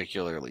is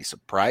particularly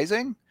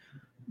surprising,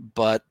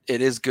 but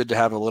it is good to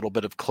have a little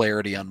bit of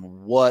clarity on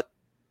what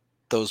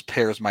those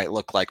pairs might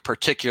look like,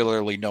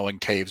 particularly knowing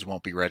Taves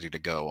won't be ready to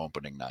go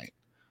opening night.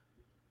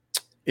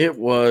 It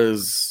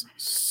was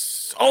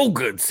so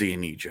good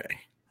seeing EJ.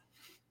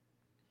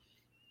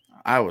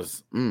 I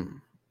was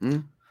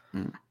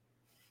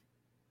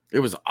It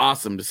was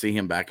awesome to see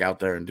him back out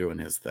there and doing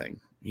his thing.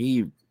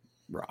 He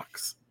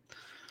rocks.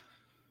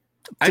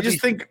 I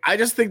just think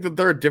that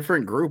they're a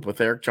different group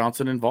with Eric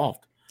Johnson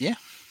involved. Yeah.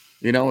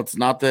 It's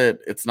not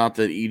that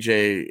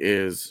EJ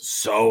is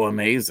so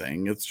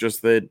amazing. It's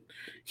just that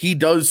he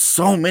does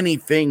so many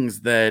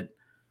things that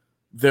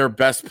their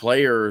best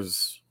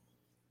players,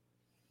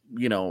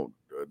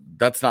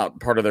 that's not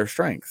part of their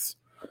strengths.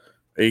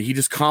 He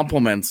just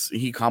complements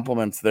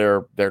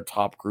their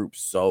top group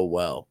so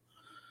well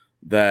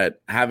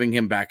that having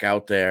him back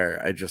out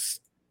there,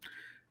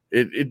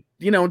 in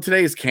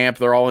today's camp,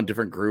 they're all in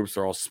different groups.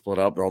 They're all split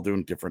up. They're all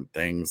doing different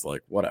things,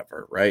 like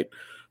whatever. Right.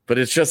 But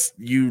it's just,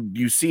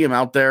 you see him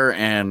out there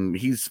and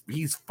he's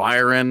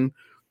firing.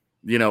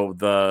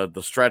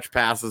 the stretch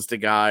passes to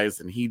guys,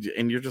 and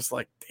you're just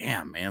like,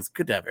 damn, man, it's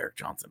good to have Erik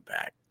Johnson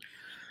back.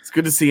 It's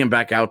good to see him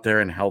back out there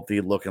and healthy,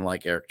 looking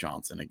like Erik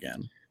Johnson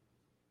again.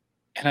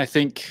 And I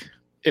think,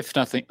 if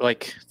nothing,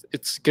 like,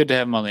 it's good to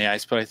have him on the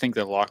ice, but I think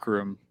the locker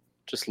room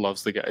just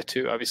loves the guy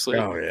too, obviously.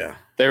 Oh, yeah.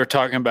 They were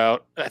talking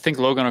about, I think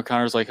Logan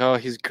O'Connor's like, oh,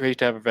 he's great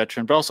to have a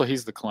veteran, but also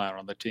he's the clown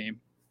on the team.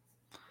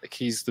 Like,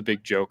 he's the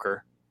big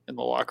joker in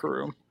the locker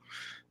room.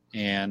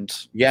 And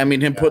yeah, I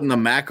mean, him putting the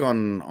Mac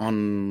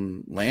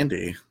on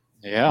Landy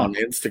on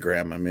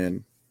Instagram. I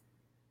mean,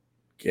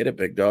 get it,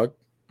 big dog.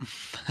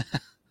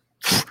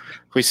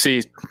 We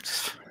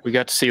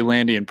got to see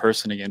Landy in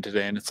person again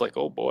today, and it's like,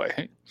 oh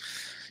boy.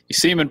 You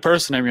see him in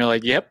person, and you're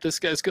like, yep, this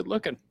guy's good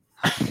looking.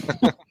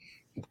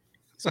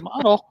 He's a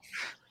model.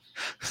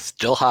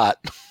 Still hot.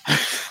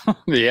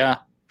 Yeah.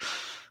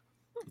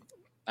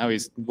 Now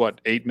he's,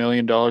 $8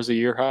 million a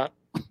year hot?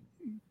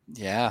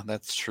 Yeah,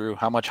 that's true.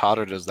 How much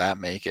hotter does that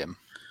make him?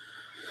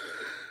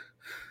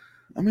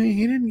 I mean,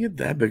 he didn't get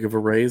that big of a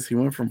raise. He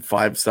went from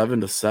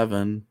 5'7" to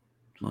 7.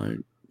 Like,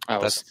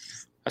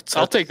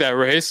 I'll take that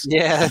raise.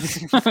 Yeah.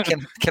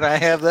 Can I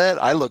have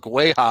that? I look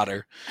way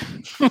hotter.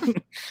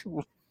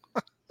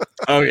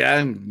 Oh yeah,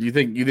 and you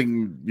think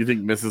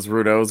Mrs.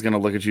 Rudo is gonna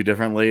look at you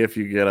differently if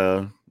you get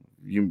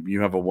you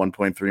have a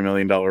 $1.3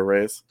 million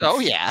raise? Oh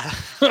yeah.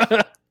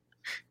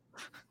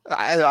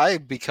 I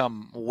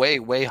become way,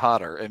 way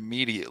hotter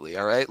immediately.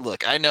 All right.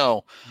 Look, I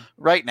know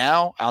right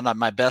now on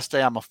my best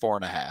day, I'm a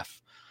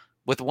 4.5.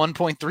 With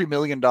 $1.3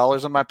 million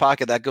in my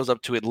pocket, that goes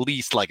up to at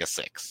least like a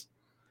 6.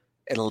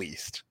 At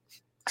least.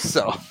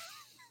 So.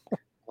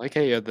 Like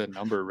how you had the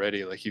number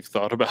ready, like you've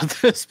thought about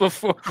this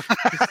before.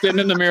 Sitting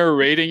in the mirror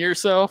rating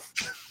yourself.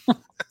 I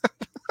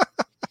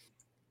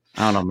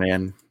don't know,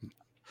 man.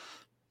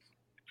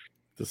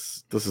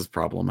 This is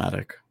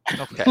problematic.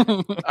 Okay.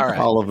 All right.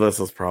 All of this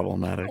is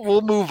problematic.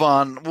 We'll move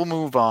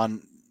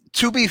on.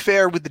 To be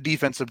fair with the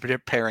defensive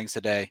pairings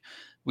today,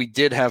 we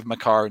did have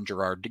Makar and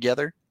Girard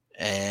together,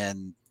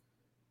 and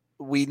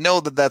we know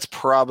that that's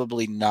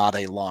probably not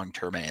a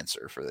long-term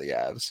answer for the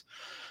Avs.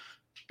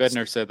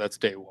 Bednar said that's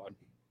day one.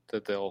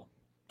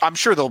 I'm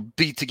sure they'll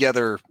be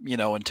together,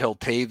 until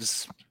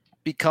Taves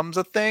becomes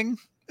a thing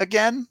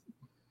again.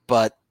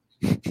 But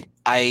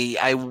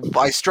I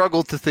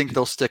struggle to think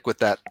they'll stick with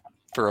that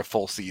for a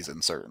full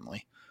season,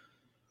 certainly.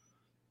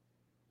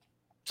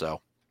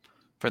 So,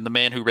 from the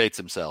man who rates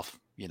himself,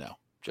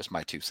 just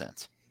my 2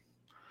 cents.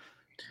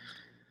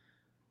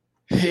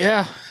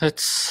 Yeah,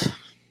 it's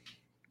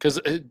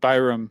because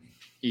Byram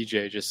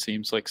EJ just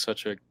seems like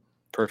such a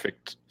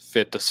perfect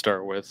fit to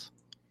start with.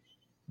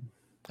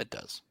 It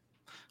does.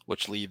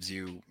 Which leaves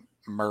you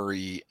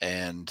Murray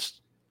and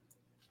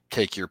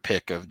take your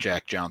pick of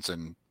Jack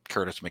Johnson,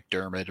 Curtis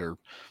McDermott, or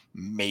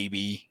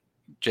maybe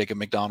Jacob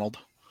McDonald.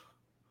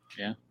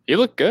 Yeah, he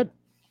looked good.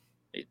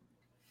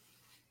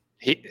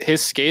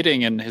 His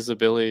skating and his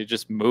ability to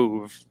just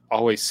move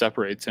always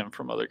separates him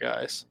from other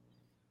guys.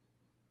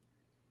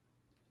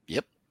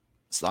 Yep.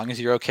 As long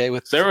as you're okay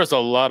with... There was a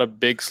lot of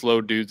big,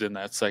 slow dudes in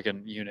that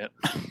second unit,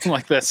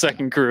 like that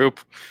second group.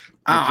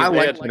 I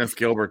like Linus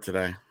Gilbert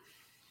today.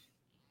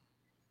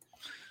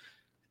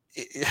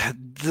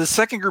 The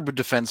second group of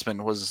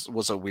defensemen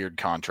was a weird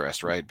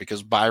contrast, right?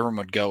 Because Byram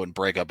would go and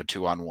break up a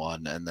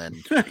 2-on-1, and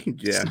then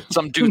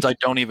some dudes I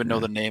don't even know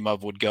the name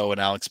of would go,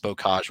 and Alex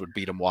Bocage would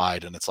beat him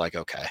wide, and it's like,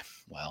 okay,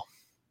 well,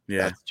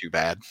 that's too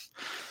bad.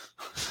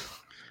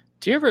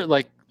 Do you ever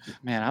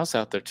man, I was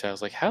out there too. I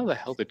was like, how the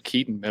hell did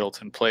Keaton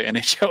Middleton play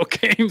NHL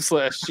games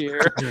last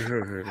year?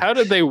 How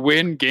did they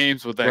win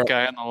games with that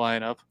guy in the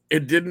lineup?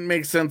 It didn't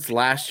make sense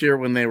last year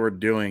when they were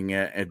doing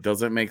it. It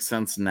doesn't make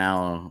sense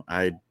now.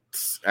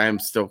 I'm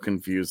still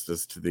confused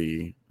as to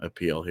the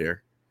appeal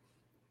here.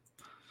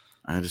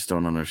 I just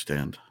don't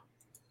understand.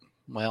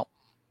 Well,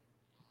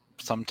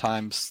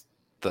 sometimes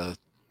the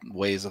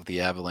ways of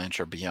the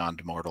Avalanche are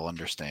beyond mortal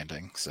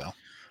understanding. So,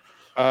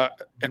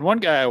 and one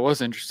guy I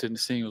was interested in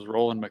seeing was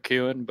Roland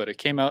McEwen, but it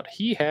came out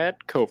he had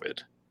COVID,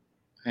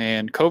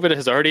 and COVID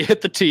has already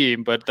hit the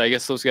team. But I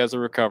guess those guys are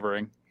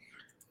recovering.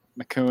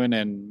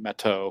 McEwen and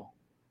Matteau.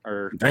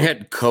 They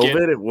had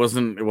COVID. It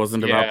wasn't about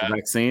the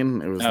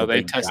vaccine. It was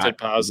they tested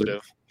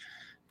positive.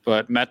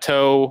 But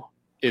Matteau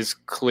is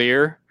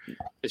clear.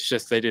 It's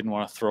just they didn't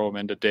want to throw him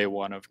into day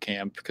one of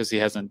camp because he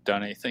hasn't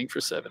done anything for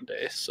 7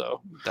 days.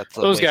 So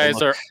those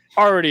guys are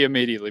already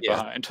immediately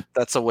behind.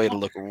 That's a way to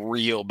look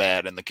real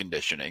bad in the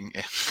conditioning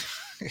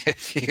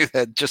if you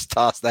had just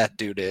tossed that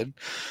dude in.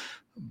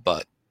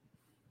 But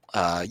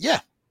the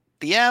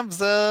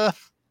Avs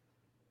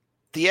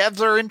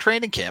are in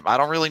training camp. I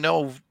don't really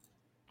know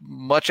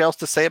much else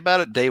to say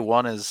about it. Day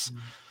one is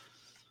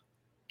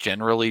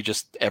generally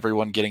just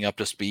everyone getting up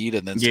to speed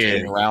and then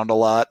skating around a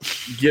lot,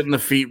 getting the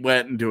feet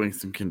wet and doing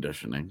some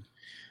conditioning.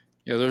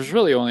 Yeah, there's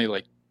really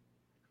only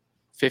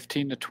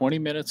 15 to 20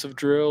 minutes of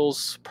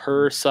drills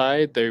per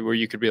side there where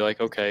you could be like,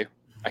 okay,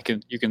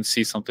 you can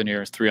see something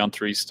here,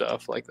 3-on-3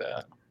 stuff like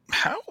that.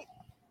 How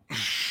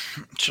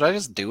should I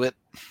just do it?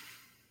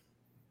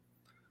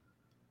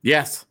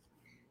 Yes.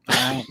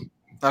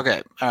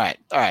 Okay. All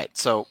right.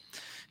 So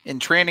in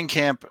training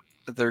camp,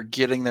 they're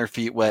getting their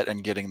feet wet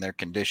and getting their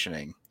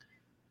conditioning.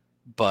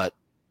 But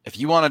if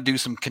you want to do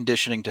some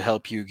conditioning to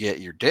help you get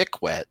your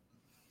dick wet,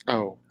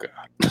 Oh God.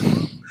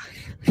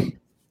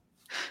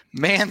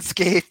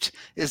 Manscaped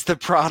is the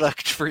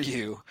product for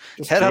you.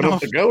 Just Head on giving up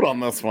over. the goat on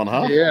this one,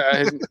 huh?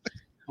 Yeah,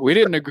 we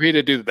didn't agree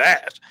to do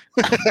that.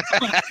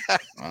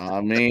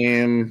 I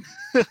mean,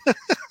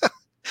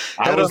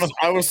 Head on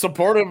I was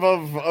supportive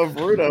of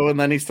Rudo, and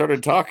then he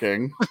started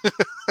talking.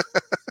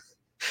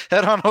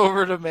 Head on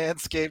over to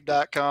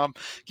manscaped.com.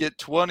 Get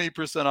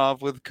 20%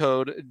 off with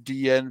code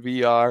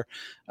DNVR.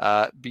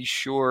 Be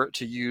sure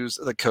to use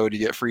the code. You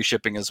get free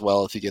shipping as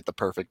well if you get the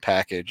Perfect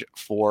Package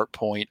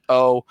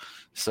 4.0.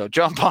 So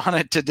jump on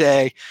it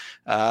today.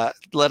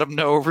 Let them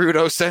know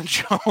Rudo sent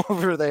you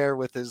over there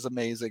with his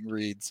amazing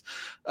reads.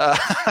 Yeah,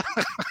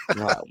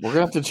 we're going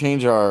to have to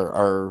change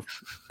our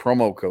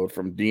promo code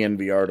from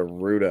DNVR to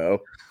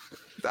Rudo.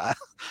 I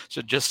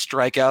should just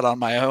strike out on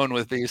my own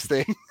with these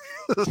things.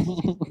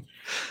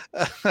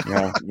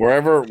 Yeah,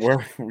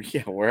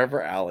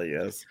 wherever Allie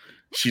is,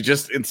 she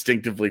just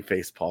instinctively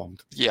face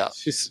palmed. Yeah,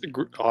 She's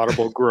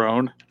audible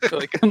groan.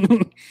 Like,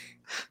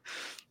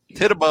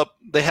 hit them up.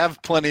 They have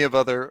plenty of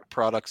other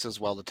products as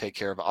well to take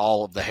care of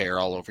all of the hair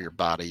all over your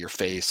body, your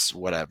face,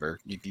 whatever.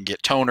 You can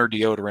get toner,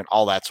 deodorant,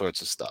 all that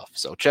sorts of stuff.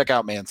 So check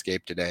out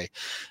Manscaped today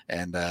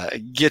and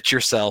get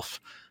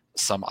yourself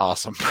some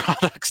awesome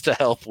products to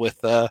help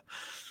with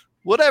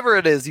whatever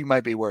it is you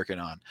might be working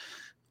on.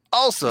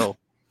 Also,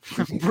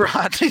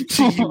 brought to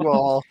you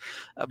all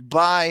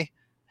by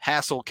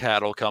Hassel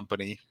Cattle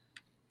Company.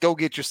 Go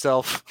get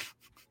yourself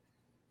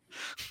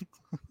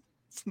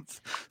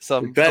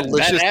some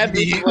delicious that ad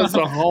meat. was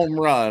a home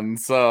run,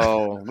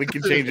 so we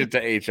can change it to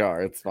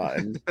HR. It's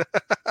fine.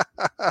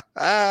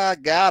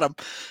 Got him.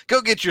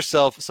 Go get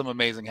yourself some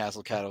amazing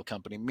Hassel Cattle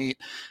Company meat.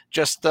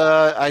 Just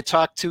I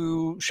talked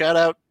to, shout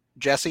out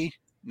Jesse,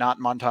 not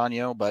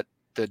Montano, but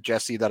the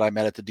Jesse that I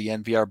met at the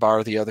DNVR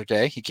bar the other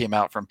day. He came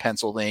out from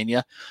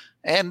Pennsylvania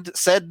and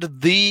said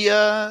the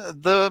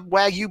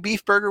Wagyu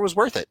beef burger was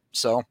worth it.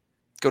 So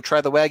go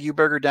try the Wagyu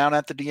burger down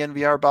at the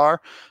DNVR bar,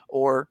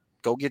 or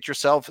go get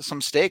yourself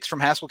some steaks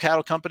from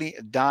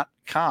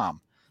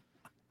HaskellCattleCompany.com.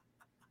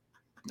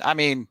 I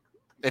mean,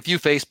 if you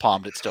face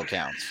palmed, it still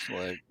counts.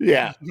 Like,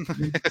 Yeah,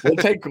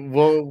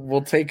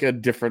 we'll take a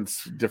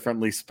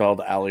differently spelled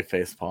alley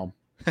face palm.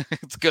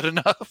 it's good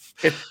enough.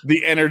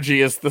 The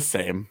energy is the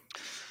same.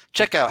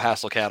 Check out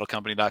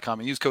HaskellCattleCompany.com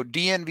and use code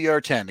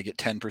DNVR10 to get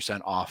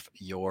 10% off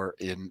your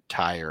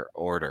entire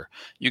order.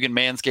 You can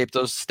manscape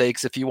those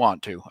steaks if you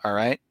want to, all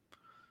right?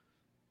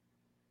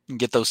 You can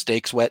get those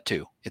steaks wet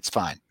too. It's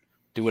fine.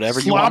 Do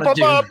whatever you want to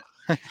do.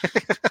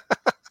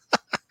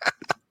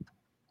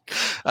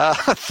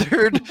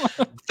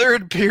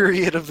 Third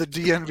period of the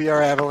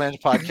DNVR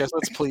Avalanche podcast.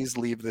 Let's please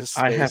leave this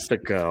space I have to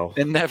go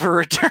and never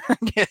return.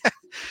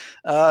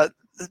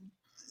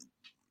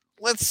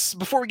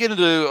 Before we get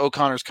into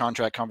O'Connor's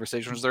contract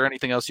conversation, is there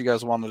anything else you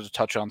guys wanted to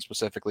touch on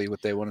specifically with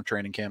day one of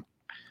training camp?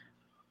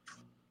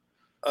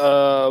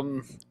 I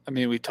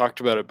mean, we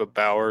talked about it, but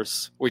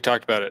we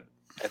talked about it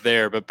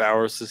there, but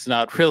Bowers is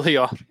not really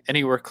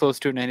anywhere close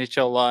to an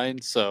NHL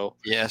line, so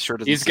yeah, sure.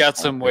 He's got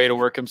some way to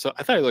work himself.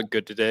 I thought he looked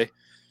good today,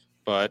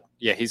 but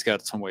yeah, he's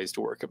got some ways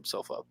to work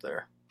himself up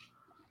there.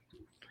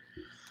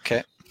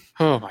 Okay.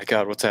 Oh my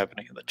God, what's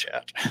happening in the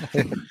chat?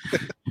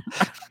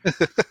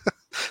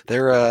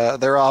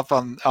 They're off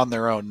on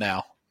their own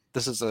now.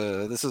 This is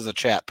a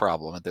chat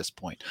problem at this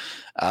point.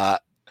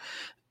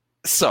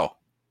 So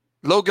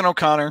Logan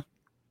O'Connor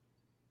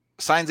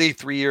signs a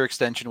 3-year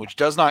extension, which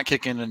does not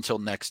kick in until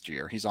next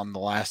year. He's on the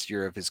last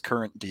year of his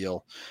current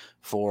deal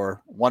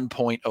for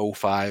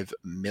 $1.05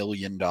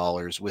 million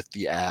with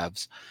the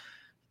Avs.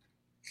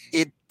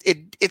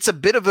 It's a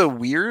bit of a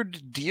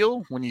weird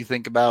deal when you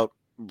think about,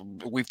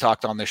 we've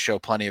talked on this show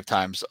plenty of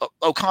times.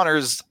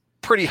 O'Connor's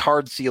pretty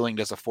hard ceilinged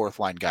as a fourth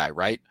line guy,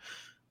 right?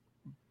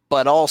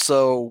 But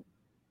also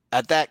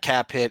at that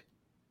cap hit,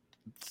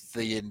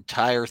 the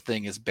entire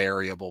thing is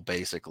variable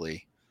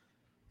basically.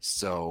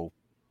 So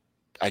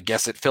I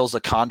guess it fills a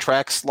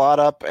contract slot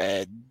up,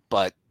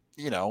 but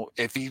you know,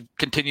 if he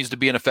continues to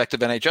be an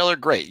effective NHLer,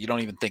 great. You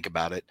don't even think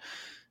about it.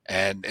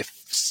 And if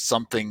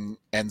something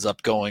ends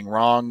up going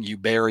wrong, you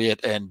bury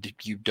it and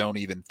you don't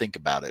even think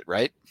about it,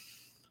 right?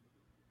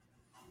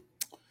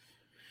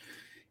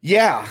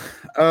 Yeah.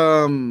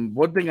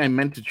 One thing I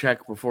meant to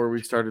check before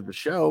we started the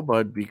show,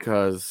 but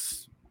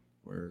because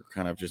we're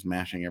kind of just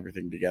mashing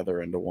everything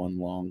together into one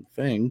long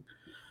thing.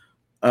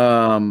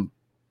 That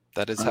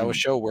is how a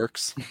show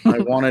works. I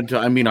wanted to,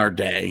 our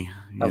day.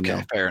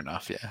 Okay, fair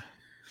enough. Yeah.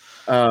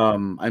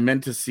 I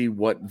meant to see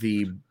what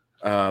the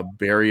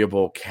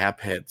variable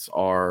cap hits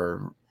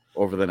are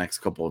over the next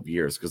couple of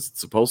years, because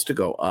it's supposed to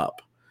go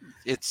up.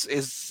 Is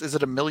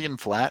it $1 million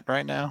flat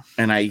right now?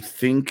 And I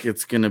think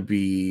it's going to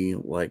be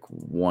like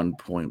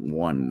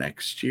 1.1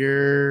 next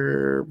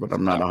year, but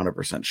I'm not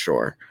 100%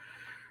 sure.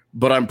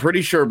 But I'm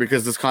pretty sure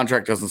because this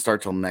contract doesn't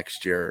start till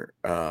next year,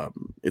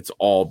 it's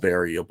all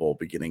variable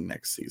beginning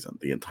next season.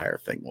 The entire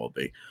thing will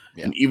be.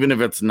 Yeah. And even if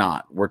it's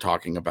not, we're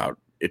talking about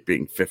it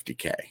being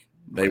 $50K.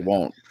 They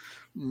won't.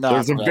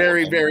 There's a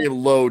very, very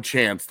low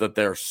chance that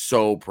they're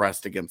so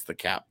pressed against the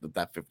cap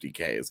that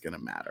 $50K is going to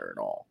matter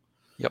at all.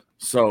 Yep.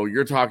 So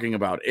you're talking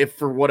about if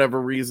for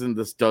whatever reason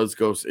it does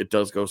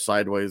go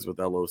sideways with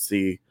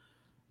LOC,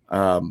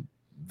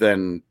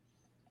 then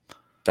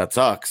that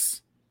sucks.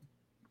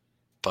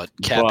 But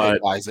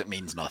cap-wise, it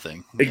means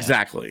nothing.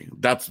 Exactly.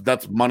 Yeah.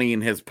 That's money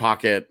in his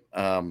pocket.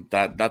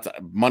 That's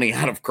money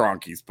out of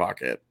Kroenke's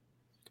pocket.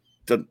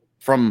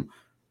 From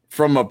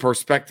a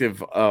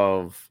perspective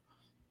of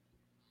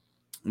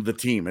the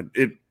team,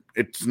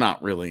 it's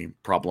not really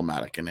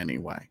problematic in any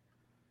way.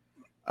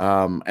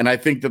 And I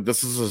think that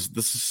this is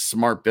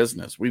smart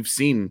business. We've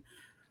seen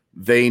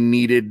they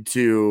needed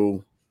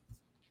to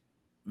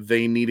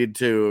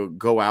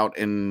go out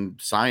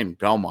and sign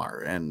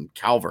Belmar and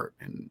Calvert,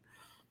 and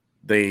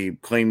they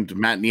claimed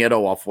Matt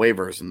Nieto off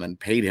waivers and then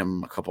paid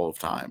him a couple of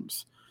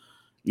times.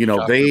 You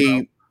know,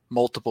 they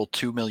multiple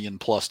 $2 million+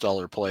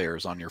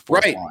 players on your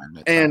fourth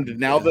line. And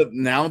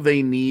now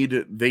they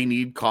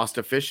need cost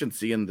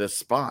efficiency in this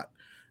spot.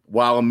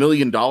 While $1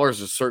 million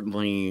is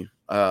certainly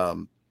a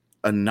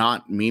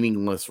not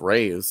meaningless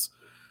raise,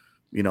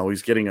 you know,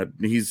 it's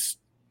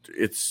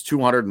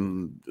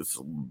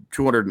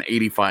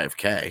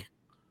 $285K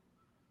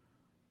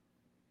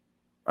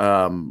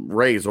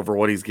raise over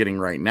what he's getting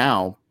right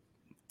now.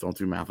 Don't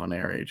do math on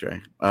air,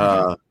 AJ.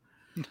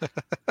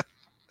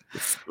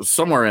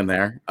 Somewhere in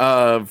there.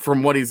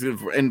 From what he's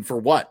and for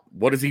what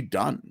has he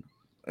done?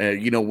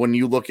 You know, when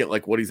you look at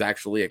like what he's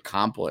actually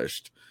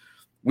accomplished,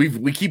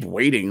 we keep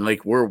waiting.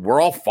 Like we're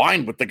all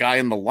fine with the guy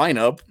in the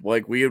lineup.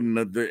 Like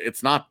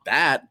it's not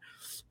that.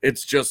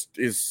 It's just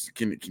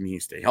can he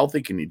stay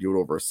healthy? Can he do it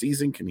over a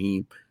season? Can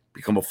he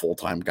become a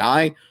full-time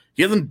guy?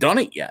 He hasn't done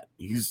it yet.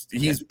 He's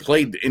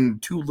played in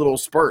 2 little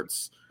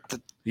spurts.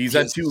 He's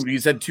had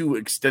two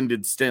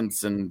extended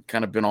stints and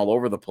kind of been all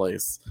over the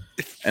place,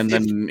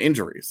 then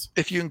injuries.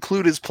 If you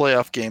include his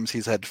playoff games,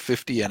 he's had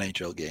 50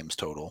 NHL games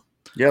total.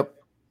 Yep.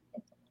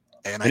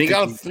 And he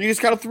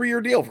just got a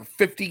 3-year deal for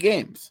 50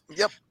 games.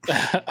 Yep.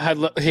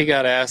 He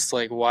got asked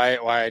like,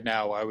 why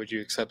now? Why would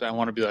you accept that? I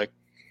want to be like,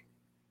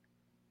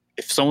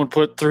 if someone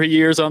put 3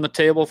 years on the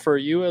table for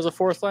you as a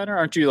fourth liner,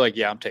 aren't you like,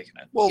 yeah, I'm taking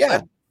it? Well,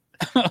 yeah,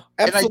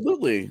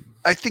 absolutely.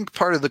 I think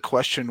part of the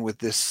question with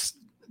this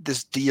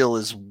deal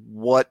is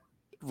what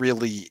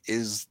really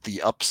is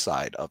the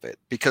upside of it,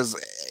 because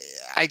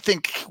I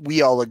think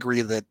we all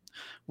agree that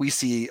we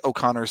see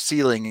O'Connor's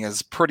ceiling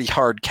as pretty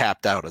hard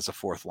capped out as a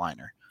fourth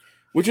liner,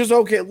 which is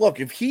okay.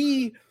 Look, if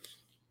we're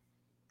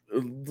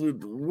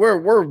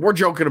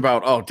joking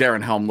about,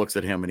 Darren Helm looks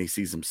at him and he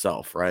sees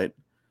himself, right?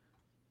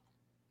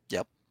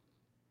 Yep.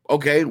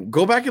 Okay,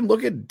 go back and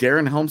look at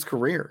Darren Helm's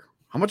career.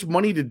 How much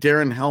money did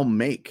Darren Helm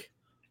make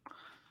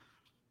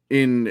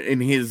in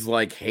his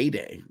like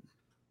heyday?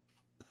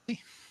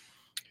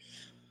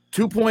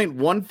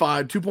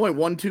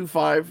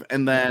 2.125,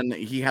 and then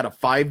he had a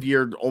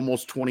 5-year,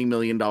 almost $20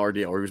 million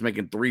deal where he was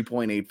making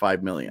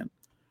 $3.85 million.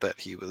 That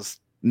he was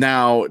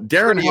now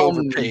Darren Helm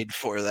overpaid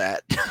for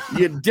that.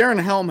 Yeah,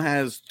 Darren Helm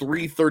has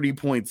 3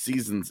 30-point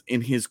seasons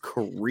in his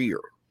career.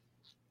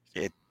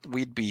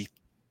 We'd be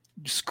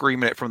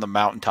screaming it from the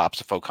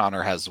mountaintops if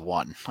O'Connor has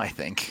one, I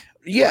think.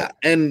 Yeah,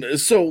 and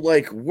so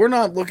like we're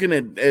not looking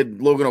at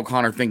Logan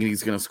O'Connor thinking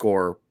he's going to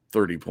score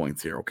 30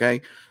 points here,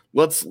 okay?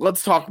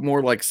 Let's talk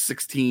more like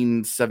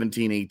 16,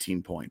 17,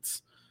 18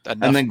 points. Enough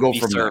and then go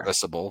from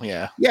serviceable,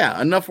 there.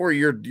 Yeah, enough where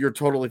you're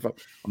totally fine.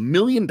 $1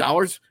 million,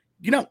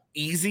 you know how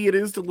easy it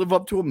is to live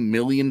up to $1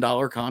 million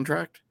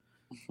contract?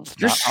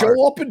 Just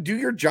show up and do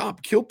your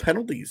job. Kill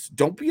penalties.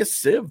 Don't be a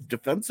sieve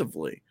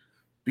defensively.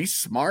 Be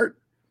smart.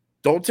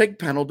 Don't take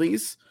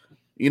penalties.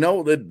 You know,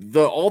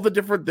 all the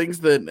different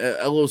things that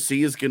LOC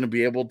is going to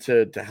be able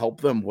to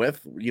help them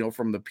with, you know,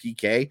 from the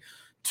PK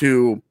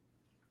to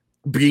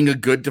being a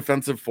good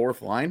defensive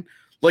fourth line.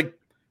 Like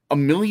 $1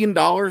 million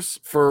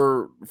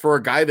for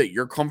a guy that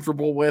you're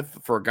comfortable with,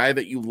 for a guy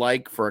that you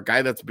like, for a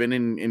guy that's been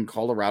in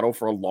Colorado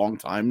for a long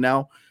time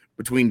now,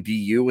 between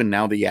DU and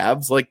now the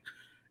Avs. Like,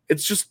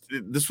 it's just,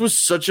 these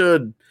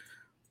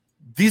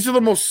are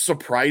the most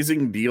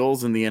surprising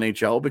deals in the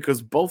NHL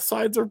because both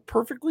sides are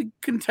perfectly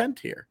content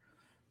here.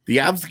 The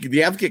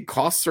Avs get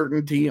cost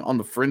certainty on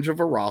the fringe of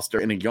a roster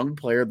and a young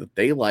player that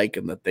they like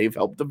and that they've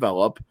helped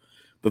develop,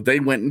 that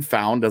they went and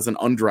found as an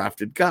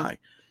undrafted guy.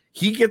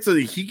 He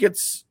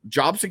gets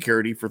job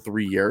security for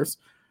 3 years,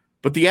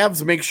 but the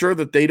Avs make sure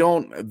that they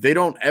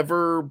don't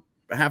ever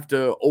have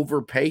to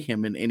overpay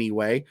him in any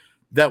way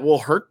that will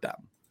hurt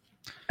them.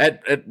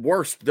 At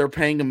worst, they're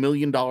paying $1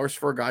 million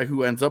for a guy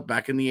who ends up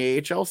back in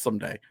the AHL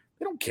someday.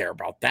 They don't care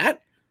about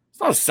that. It's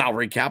not a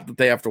salary cap that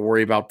they have to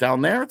worry about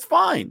down there. It's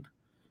fine.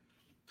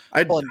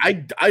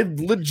 I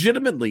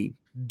legitimately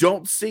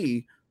don't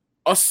see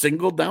a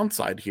single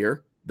downside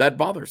here that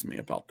bothers me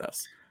about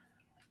this.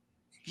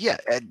 Yeah,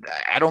 and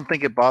I don't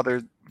think it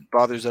bothers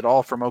at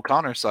all from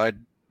O'Connor's side.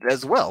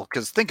 as well,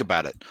 because think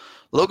about it.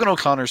 Logan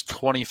O'Connor's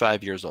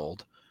 25 years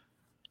old.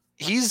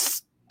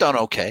 He's done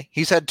okay.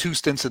 He's had 2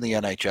 stints in the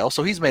NHL,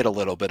 so he's made a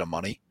little bit of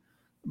money.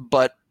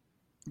 But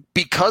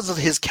because of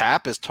his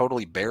cap is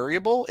totally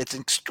variable, it's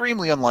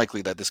extremely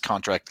unlikely that this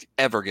contract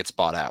ever gets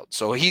bought out.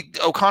 So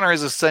O'Connor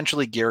has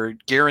essentially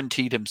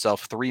guaranteed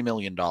himself $3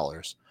 million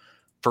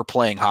for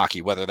playing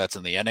hockey, whether that's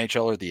in the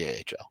NHL or the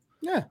AHL.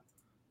 Yeah.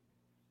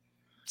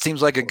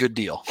 Seems like a good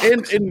deal.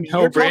 And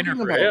No brainer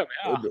for him.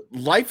 Yeah.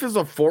 Life as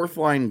a fourth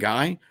line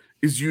guy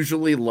is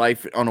usually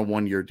life on a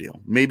 1-year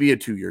deal, maybe a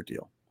 2-year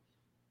deal.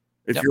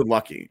 If you're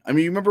lucky. I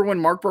mean, you remember when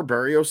Mark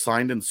Barberio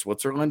signed in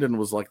Switzerland and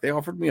was like, they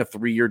offered me a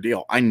 3-year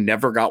deal. I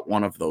never got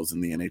one of those in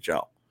the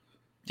NHL.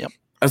 Yep.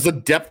 As a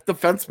depth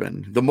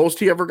defenseman, the most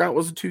he ever got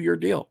was a 2-year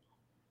deal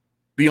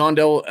beyond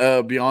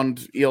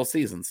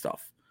ELCs and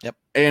stuff. Yep.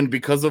 And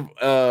because of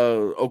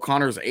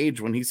O'Connor's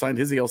age, when he signed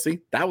his ELC,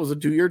 that was a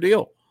 2-year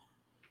deal.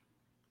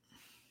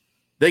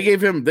 They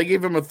gave him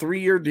a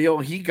 3-year deal.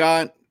 He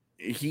got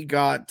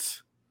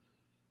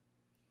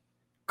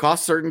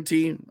cost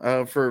certainty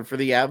for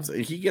the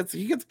Avs. He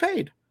gets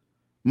paid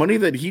money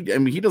that he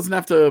doesn't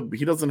have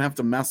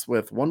to mess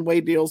with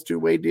one-way deals,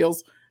 two-way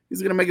deals.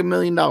 He's gonna make $1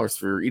 million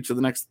for each of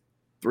the next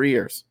 3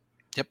 years.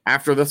 Yep.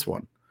 After this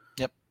one.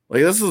 Yep.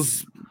 Like this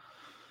is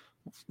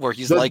where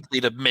he's likely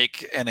to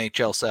make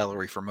NHL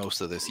salary for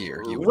most of this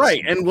year.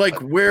 Right. And like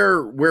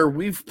where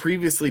we've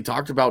previously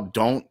talked about,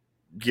 don't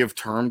give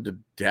term to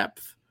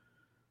depth.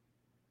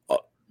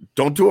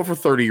 Don't do it for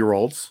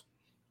 30-year-olds.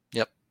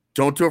 Yep.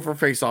 Don't do it for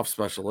face-off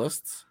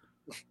specialists.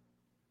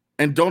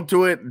 And don't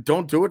do it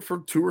for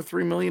 $2 or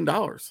 $3 million.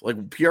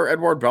 Like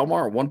Pierre-Edouard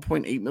Bellemare at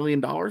 $1.8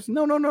 million.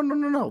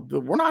 No.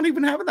 We're not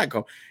even having that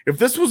go. If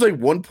this was a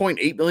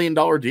 $1.8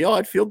 million deal,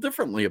 I'd feel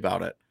differently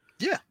about it.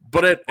 Yeah.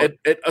 But at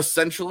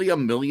essentially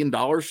 $1 million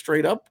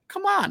straight up,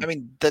 come on. I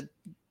mean,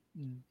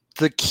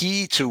 the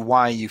key to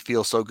why you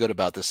feel so good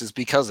about this is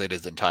because it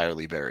is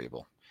entirely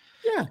variable.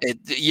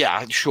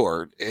 Yeah.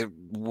 Sure. It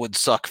would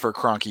suck for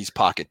Kroenke's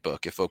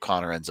pocketbook if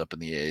O'Connor ends up in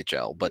the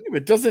AHL, but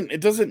it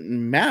doesn't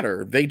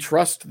matter. They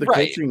trust the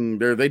coaching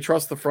there. They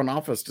trust the front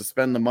office to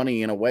spend the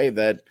money in a way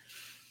that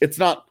it's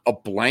not a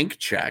blank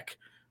check,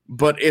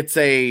 but it's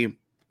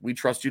we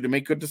trust you to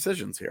make good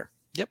decisions here.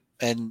 Yep.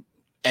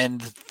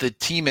 And the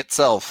team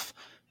itself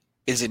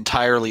is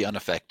entirely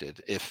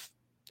unaffected if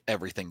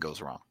everything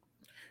goes wrong.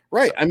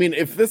 Right. I mean,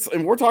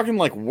 and we're talking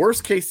like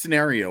worst case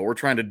scenario, we're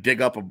trying to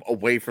dig up a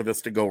way for this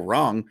to go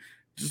wrong.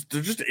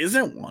 There just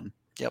isn't one.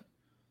 Yep.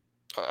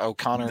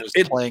 O'Connor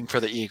is playing for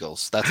the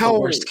Eagles. That's the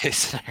worst case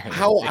scenario.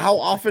 How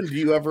often do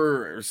you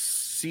ever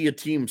see a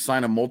team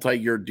sign a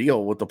multi-year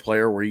deal with the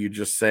player where you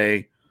just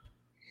say,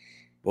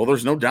 well,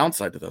 there's no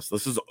downside to this.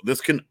 This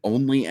can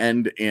only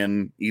end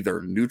in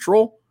either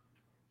neutral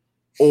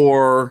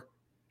or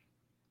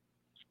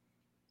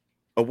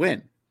a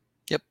win.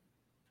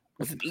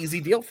 It's an easy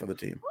deal for the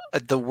team.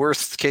 The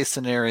worst case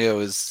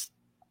scenario is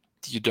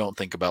you don't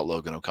think about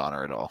Logan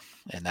O'Connor at all,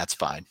 and that's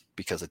fine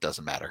because it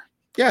doesn't matter.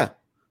 Yeah.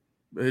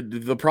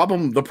 The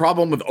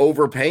problem with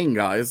overpaying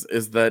guys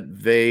is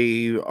that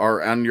they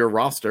are on your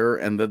roster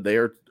and that they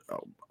are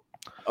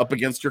up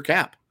against your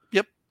cap.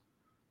 Yep.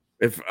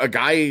 If a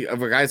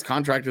guy's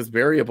contract is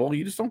variable,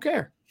 you just don't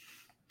care.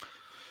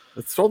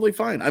 It's totally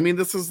fine. I mean,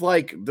 this is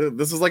like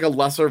a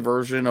lesser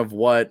version of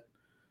what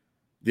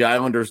the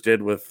Islanders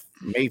did with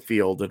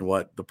Mayfield and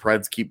what the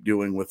Preds keep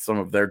doing with some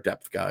of their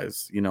depth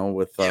guys,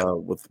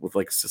 with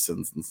like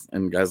Sissons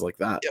and guys like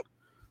that. Yep.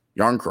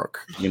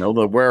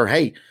 Yarncrook,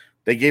 where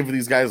they gave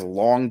these guys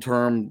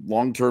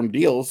long-term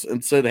deals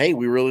and said, hey,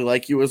 we really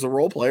like you as a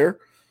role player.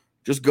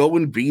 Just go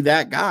and be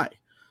that guy.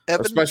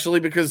 Especially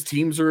because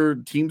teams are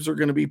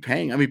going to be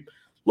paying. I mean,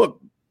 look,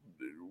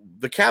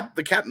 the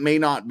cap may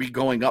not be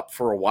going up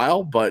for a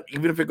while, but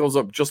even if it goes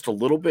up just a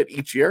little bit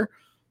each year,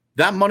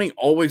 that money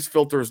always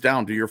filters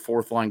down to your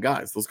fourth line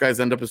guys. Those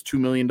guys end up as $2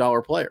 million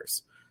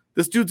players.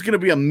 This dude's going to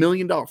be $1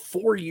 million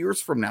 4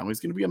 years from now. He's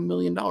going to be $1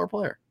 million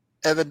player.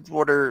 Evan,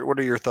 what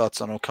are your thoughts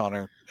on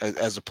O'Connor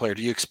as a player?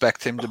 Do you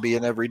expect him to be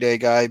an everyday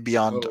guy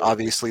beyond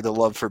obviously the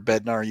love for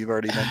Bednar you've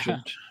already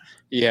mentioned?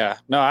 Yeah,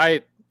 no,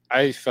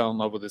 I fell in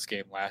love with this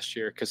game last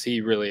year because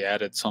he really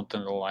added something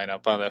to the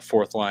lineup on that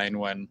fourth line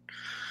when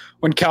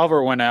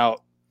Calvert went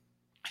out.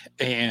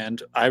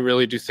 And I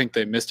really do think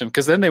they missed him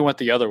because then they went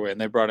the other way and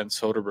they brought in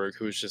Soderberg,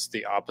 who was just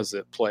the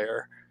opposite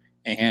player.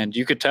 And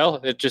you could tell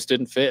it just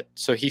didn't fit.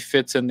 So he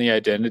fits in the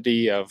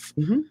identity of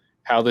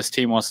how this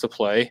team wants to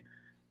play.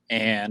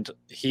 And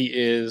he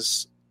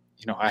is,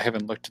 I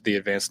haven't looked at the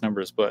advanced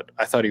numbers, but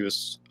I thought he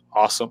was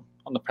awesome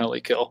on the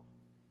penalty kill.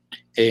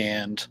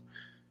 And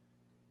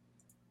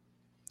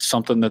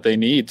something that they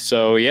need.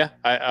 So, yeah,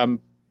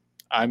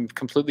 I'm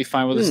completely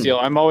fine with this deal.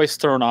 I'm always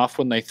thrown off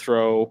when they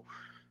throw –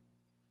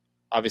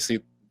 obviously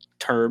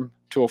term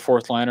to a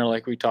fourth liner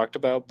like we talked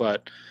about,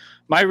 but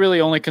my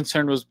really only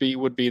concern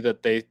would be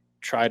that they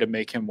try to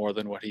make him more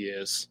than what he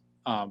is.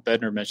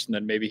 Bednar mentioned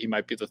that maybe he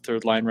might be the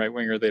third line right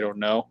winger. They don't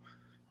know.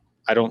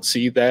 I don't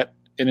see that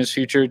in his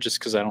future just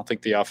because I don't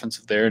think the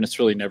offensive there, and it's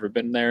really never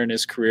been there in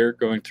his career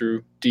going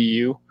through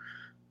DU.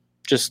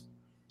 just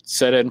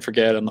set it and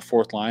forget on the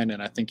fourth line,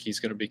 and I think he's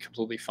going to be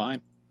completely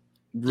fine.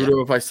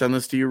 Rudo, if I send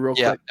this to you real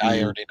quick.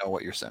 I already know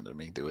what you're sending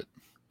me. Do it.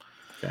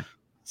 Okay.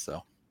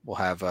 So we'll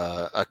have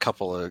a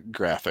couple of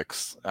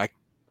graphics.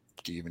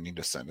 Do you even need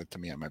to send it to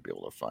me? I might be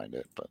able to find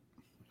it, but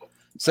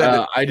send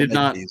it. I did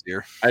not.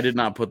 Easier. I did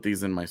not put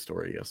these in my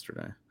story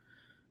yesterday.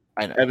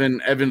 I know.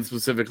 Evan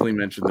specifically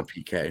mentioned the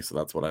PK, so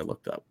that's what I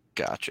looked up.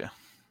 Gotcha.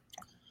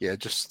 Yeah,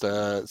 just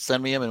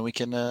send me them and we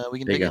can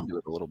dig into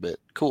it a little bit.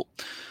 Cool.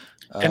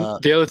 And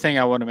the other thing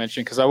I want to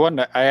mention, because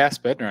I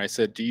asked Bednar, I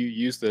said, do you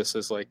use this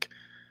as like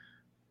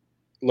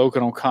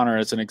Logan O'Connor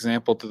as an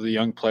example to the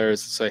young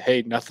players to say,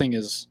 hey, nothing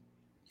is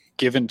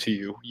given to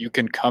you. You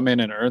can come in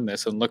and earn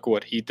this, and look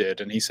what he did.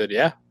 And he said,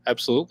 yeah,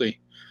 absolutely.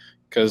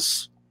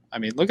 Because, I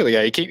mean, look at the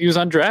guy. He was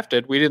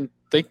undrafted. We didn't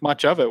think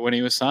much of it when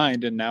he was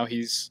signed, and now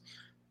he's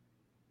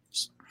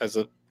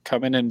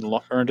come in and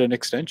earned an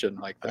extension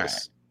like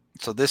this. Right.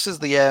 So this is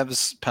the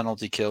Avs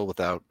penalty kill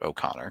without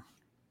O'Connor.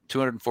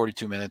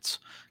 242 minutes.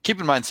 Keep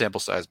in mind sample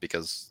size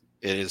because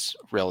it is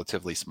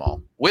relatively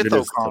small. With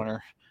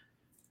O'Connor,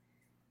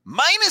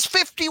 minus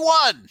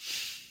 51.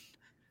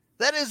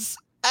 That is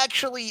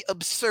actually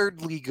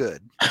absurdly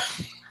good.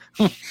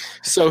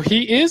 So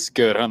he is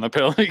good on the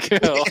penalty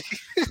kill.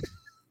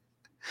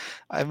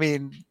 I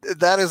mean,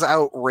 that is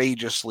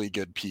outrageously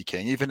good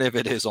PK, even if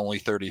it is only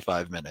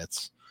 35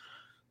 minutes.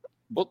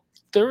 Well,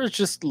 there was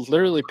just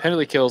literally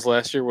penalty kills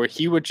last year where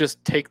he would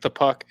just take the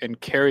puck and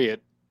carry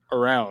it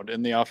around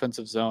in the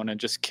offensive zone and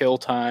just kill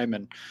time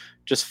and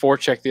just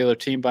forecheck the other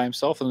team by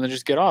himself and then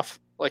just get off.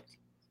 Like,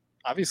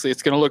 obviously,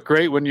 it's going to look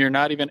great when you're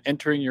not even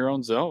entering your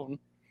own zone.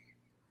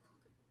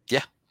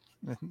 Yeah,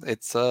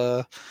 it's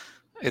hard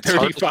to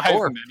 35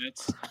 score.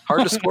 minutes.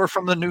 Hard to score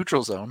from the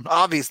neutral zone.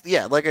 Obviously,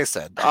 yeah, like I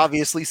said,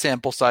 obviously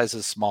sample size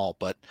is small,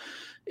 but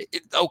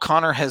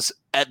O'Connor has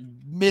at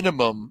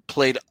minimum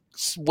played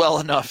well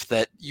enough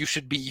that you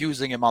should be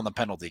using him on the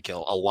penalty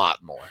kill a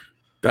lot more.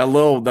 That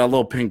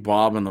little pink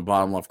blob in the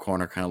bottom left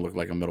corner kind of looked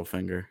like a middle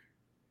finger.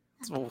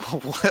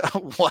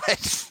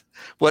 What?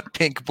 What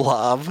pink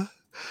blob?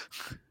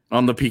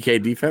 On the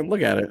PK defense?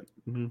 Look at it.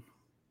 Mm-hmm.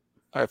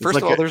 All right, first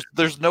of all,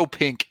 there's no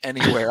pink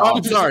anywhere.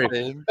 I'm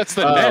sorry. That's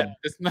the net.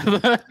 It's not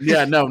the...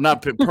 Yeah, no,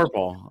 not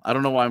purple. I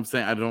don't know why I'm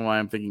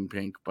thinking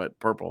pink, but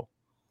purple.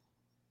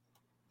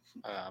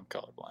 I'm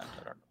colorblind.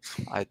 I don't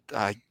know.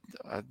 I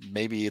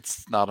maybe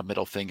it's not a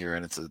middle finger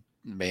and it's a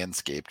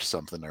manscaped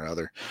something or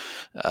other.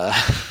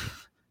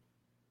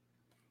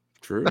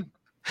 True.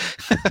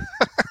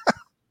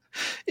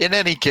 In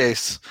any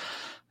case,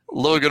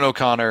 Logan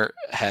O'Connor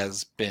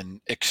has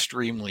been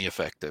extremely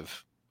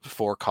effective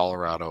for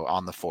Colorado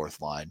on the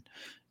fourth line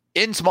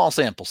in small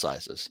sample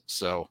sizes.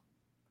 So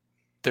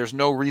there's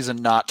no reason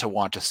not to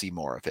want to see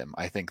more of him.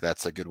 I think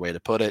that's a good way to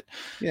put it.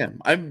 Yeah,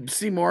 I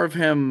see more of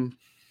him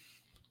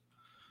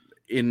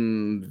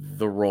in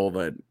the role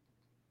that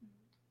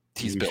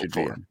he's built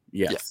for.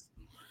 Yes.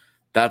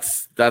 Yeah.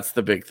 That's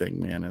the big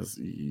thing, man, is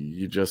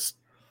you just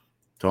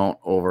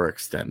don't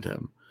overextend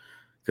him.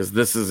 Because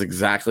this is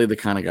exactly the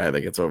kind of guy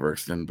that gets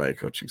overextended by a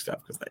coaching staff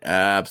because they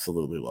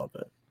absolutely love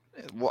it.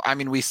 Well, I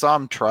mean, we saw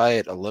him try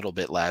it a little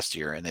bit last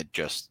year, and it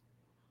just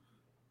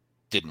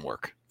didn't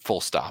work.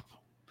 Full stop.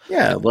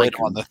 Yeah, like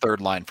on the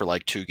third line for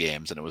like 2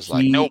 games, and it was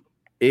like, nope.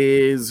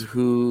 Is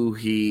who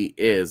he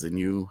is, and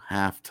you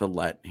have to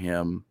let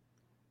him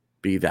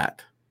be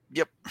that.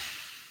 Yep.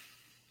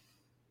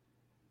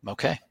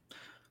 Okay.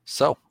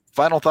 So,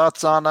 final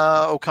thoughts on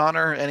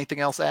O'Connor? Anything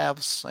else,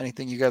 Avs?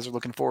 Anything you guys are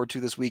looking forward to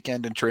this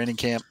weekend in training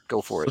camp?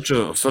 Go for it.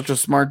 Such a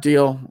smart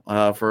deal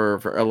for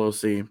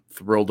LOC.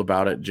 Thrilled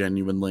about it,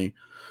 genuinely.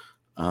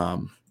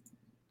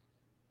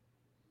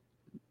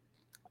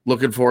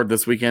 Looking forward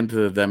this weekend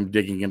to them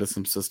digging into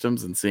some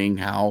systems and seeing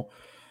how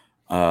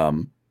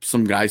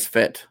some guys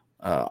fit.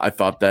 I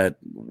thought that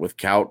with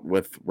Kaut,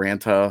 with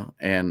Ranta,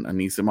 and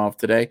Anisimov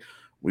today,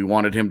 we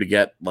wanted him to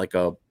get like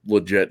a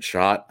legit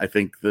shot. I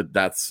think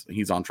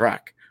he's on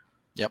track.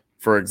 Yep.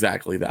 For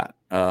exactly that.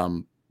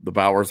 The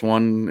Bowers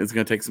one is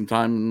going to take some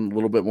time and a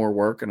little bit more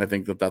work, and I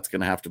think that's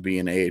going to have to be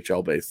an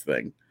AHL-based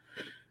thing.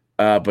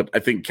 But I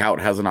think Kaut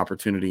has an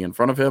opportunity in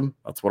front of him.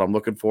 That's what I'm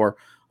looking for.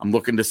 I'm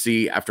looking to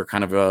see after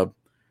kind of a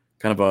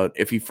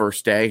iffy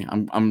first day.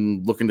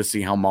 I'm looking to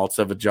see how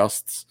Maltsev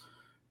adjusts,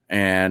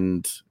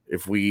 and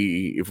if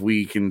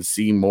we can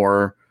see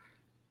more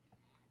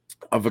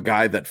of a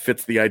guy that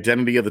fits the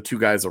identity of the 2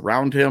 guys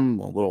around him,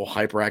 a little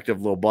hyperactive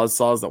little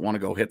buzzsaws that want to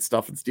go hit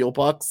stuff and steal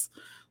pucks,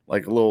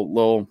 like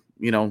little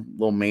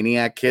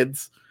maniac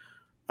kids.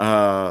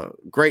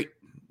 Great.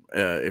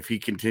 If he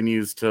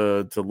continues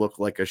to look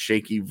like a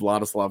shaky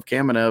Vladislav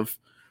Kamenev,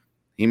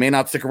 he may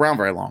not stick around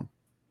very long.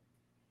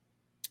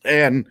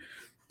 And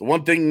the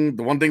one thing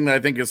that I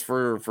think is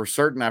for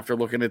certain after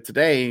looking at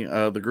today,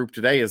 the group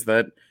today, is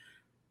that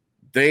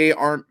they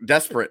aren't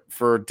desperate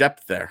for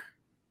depth there.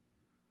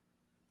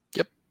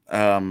 Yep.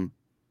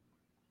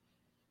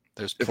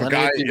 There's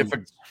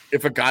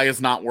if a guy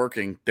is not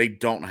working, they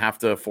don't have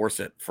to force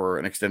it for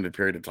an extended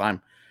period of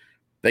time.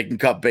 They can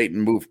cut bait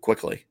and move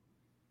quickly.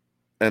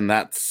 And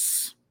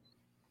that's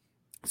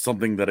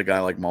something that a guy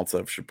like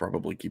Maltsev should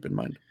probably keep in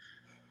mind.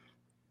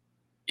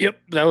 Yep,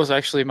 that was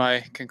actually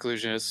my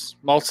conclusion. Is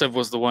Maltsev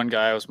was the one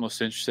guy I was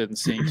most interested in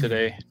seeing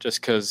today,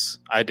 just because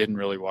I didn't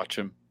really watch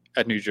him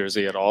at New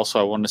Jersey at all, so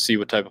I wanted to see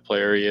what type of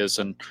player he is.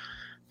 And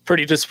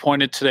pretty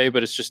disappointed today,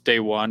 but it's just day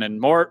one.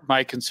 And more,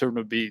 my concern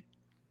would be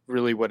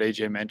really what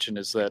AJ mentioned,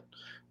 is that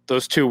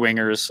those two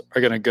wingers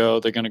are going to go,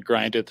 they're going to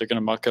grind it, they're going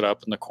to muck it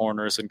up in the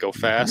corners and go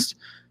fast.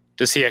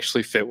 Does he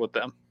actually fit with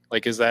them?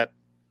 Like,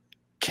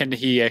 can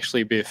he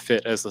actually be a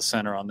fit as the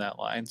center on that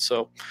line?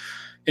 So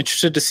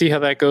interested to see how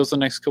that goes the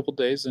next couple of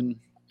days. And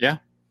yeah,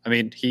 I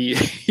mean,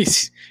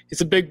 he's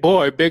a big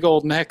boy, big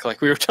old neck,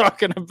 like we were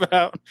talking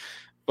about.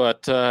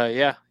 But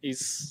yeah,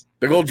 he's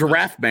big old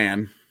giraffe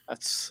man.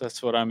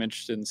 That's what I'm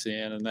interested in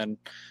seeing. And then,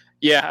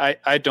 yeah,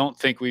 I don't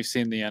think we've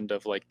seen the end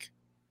of like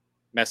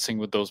messing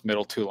with those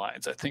middle two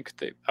lines. I think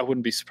I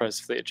wouldn't be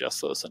surprised if they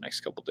adjust those the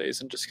next couple of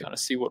days and just kind of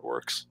see what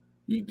works.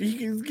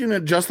 He's gonna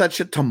adjust that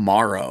shit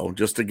tomorrow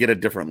just to get a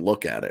different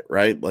look at it,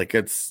 right? Like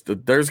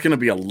there's gonna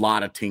be a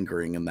lot of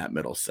tinkering in that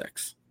middle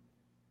six.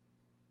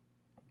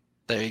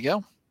 There you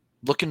go.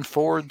 Looking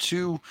forward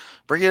to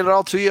bringing it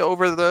all to you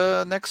over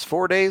the next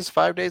 5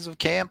 days of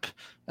camp,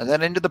 and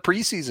then into the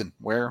preseason,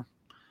 where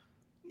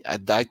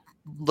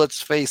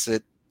let's face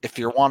it, if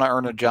you want to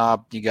earn a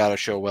job, you got to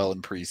show well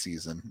in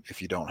preseason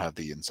if you don't have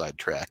the inside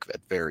track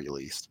at very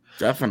least.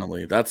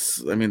 Definitely.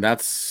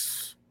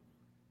 That's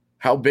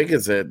how big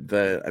is it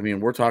that,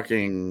 we're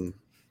talking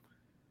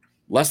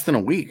less than a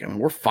week.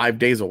 We're 5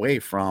 days away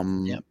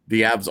from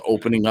the Avs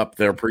opening up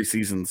their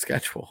preseason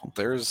schedule.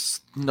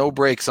 There's no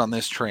breaks on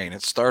this train.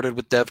 It started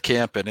with Dev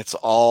Camp, and it's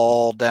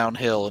all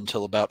downhill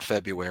until about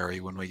February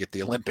when we get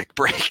the Olympic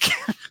break.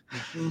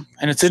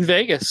 And it's in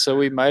Vegas, so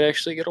we might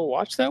actually get to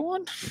watch that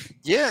one.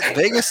 Yeah,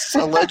 Vegas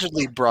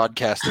allegedly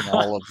broadcasting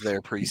all of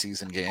their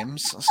preseason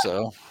games.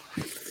 So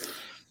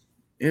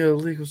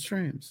illegal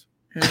streams.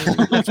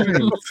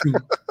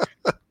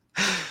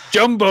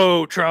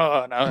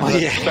 Jumbotron. That's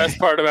the best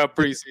part about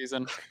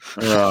preseason.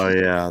 Oh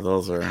yeah,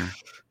 those are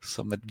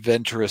some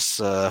adventurous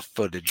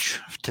footage,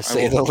 to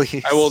say the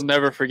least. I will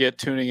never forget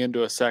tuning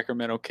into a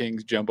Sacramento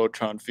Kings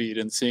Jumbotron feed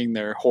and seeing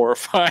their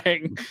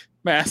horrifying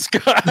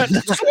mascot.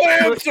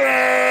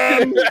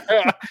 Swanson!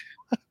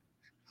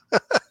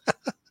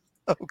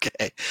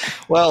 Okay.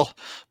 Well,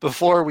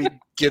 before we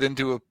get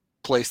into a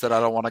place that I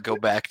don't want to go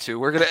back to,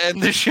 we're going to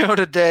end the show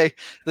today.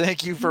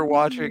 Thank you for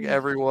watching,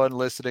 everyone,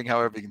 listening,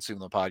 however you consume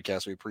the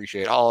podcast. We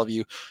appreciate all of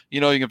you.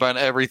 You can find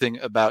everything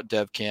about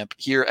Dev Camp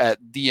here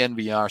at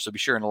DNVR, so be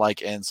sure to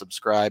like and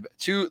subscribe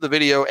to the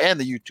video and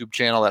the YouTube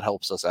channel. That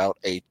helps us out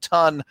a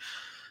ton.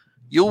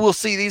 You will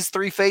see these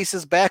three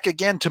faces back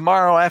again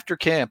tomorrow after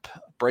camp,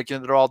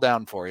 breaking it all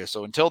down for you.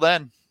 So until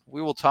then,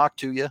 we will talk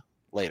to you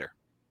later.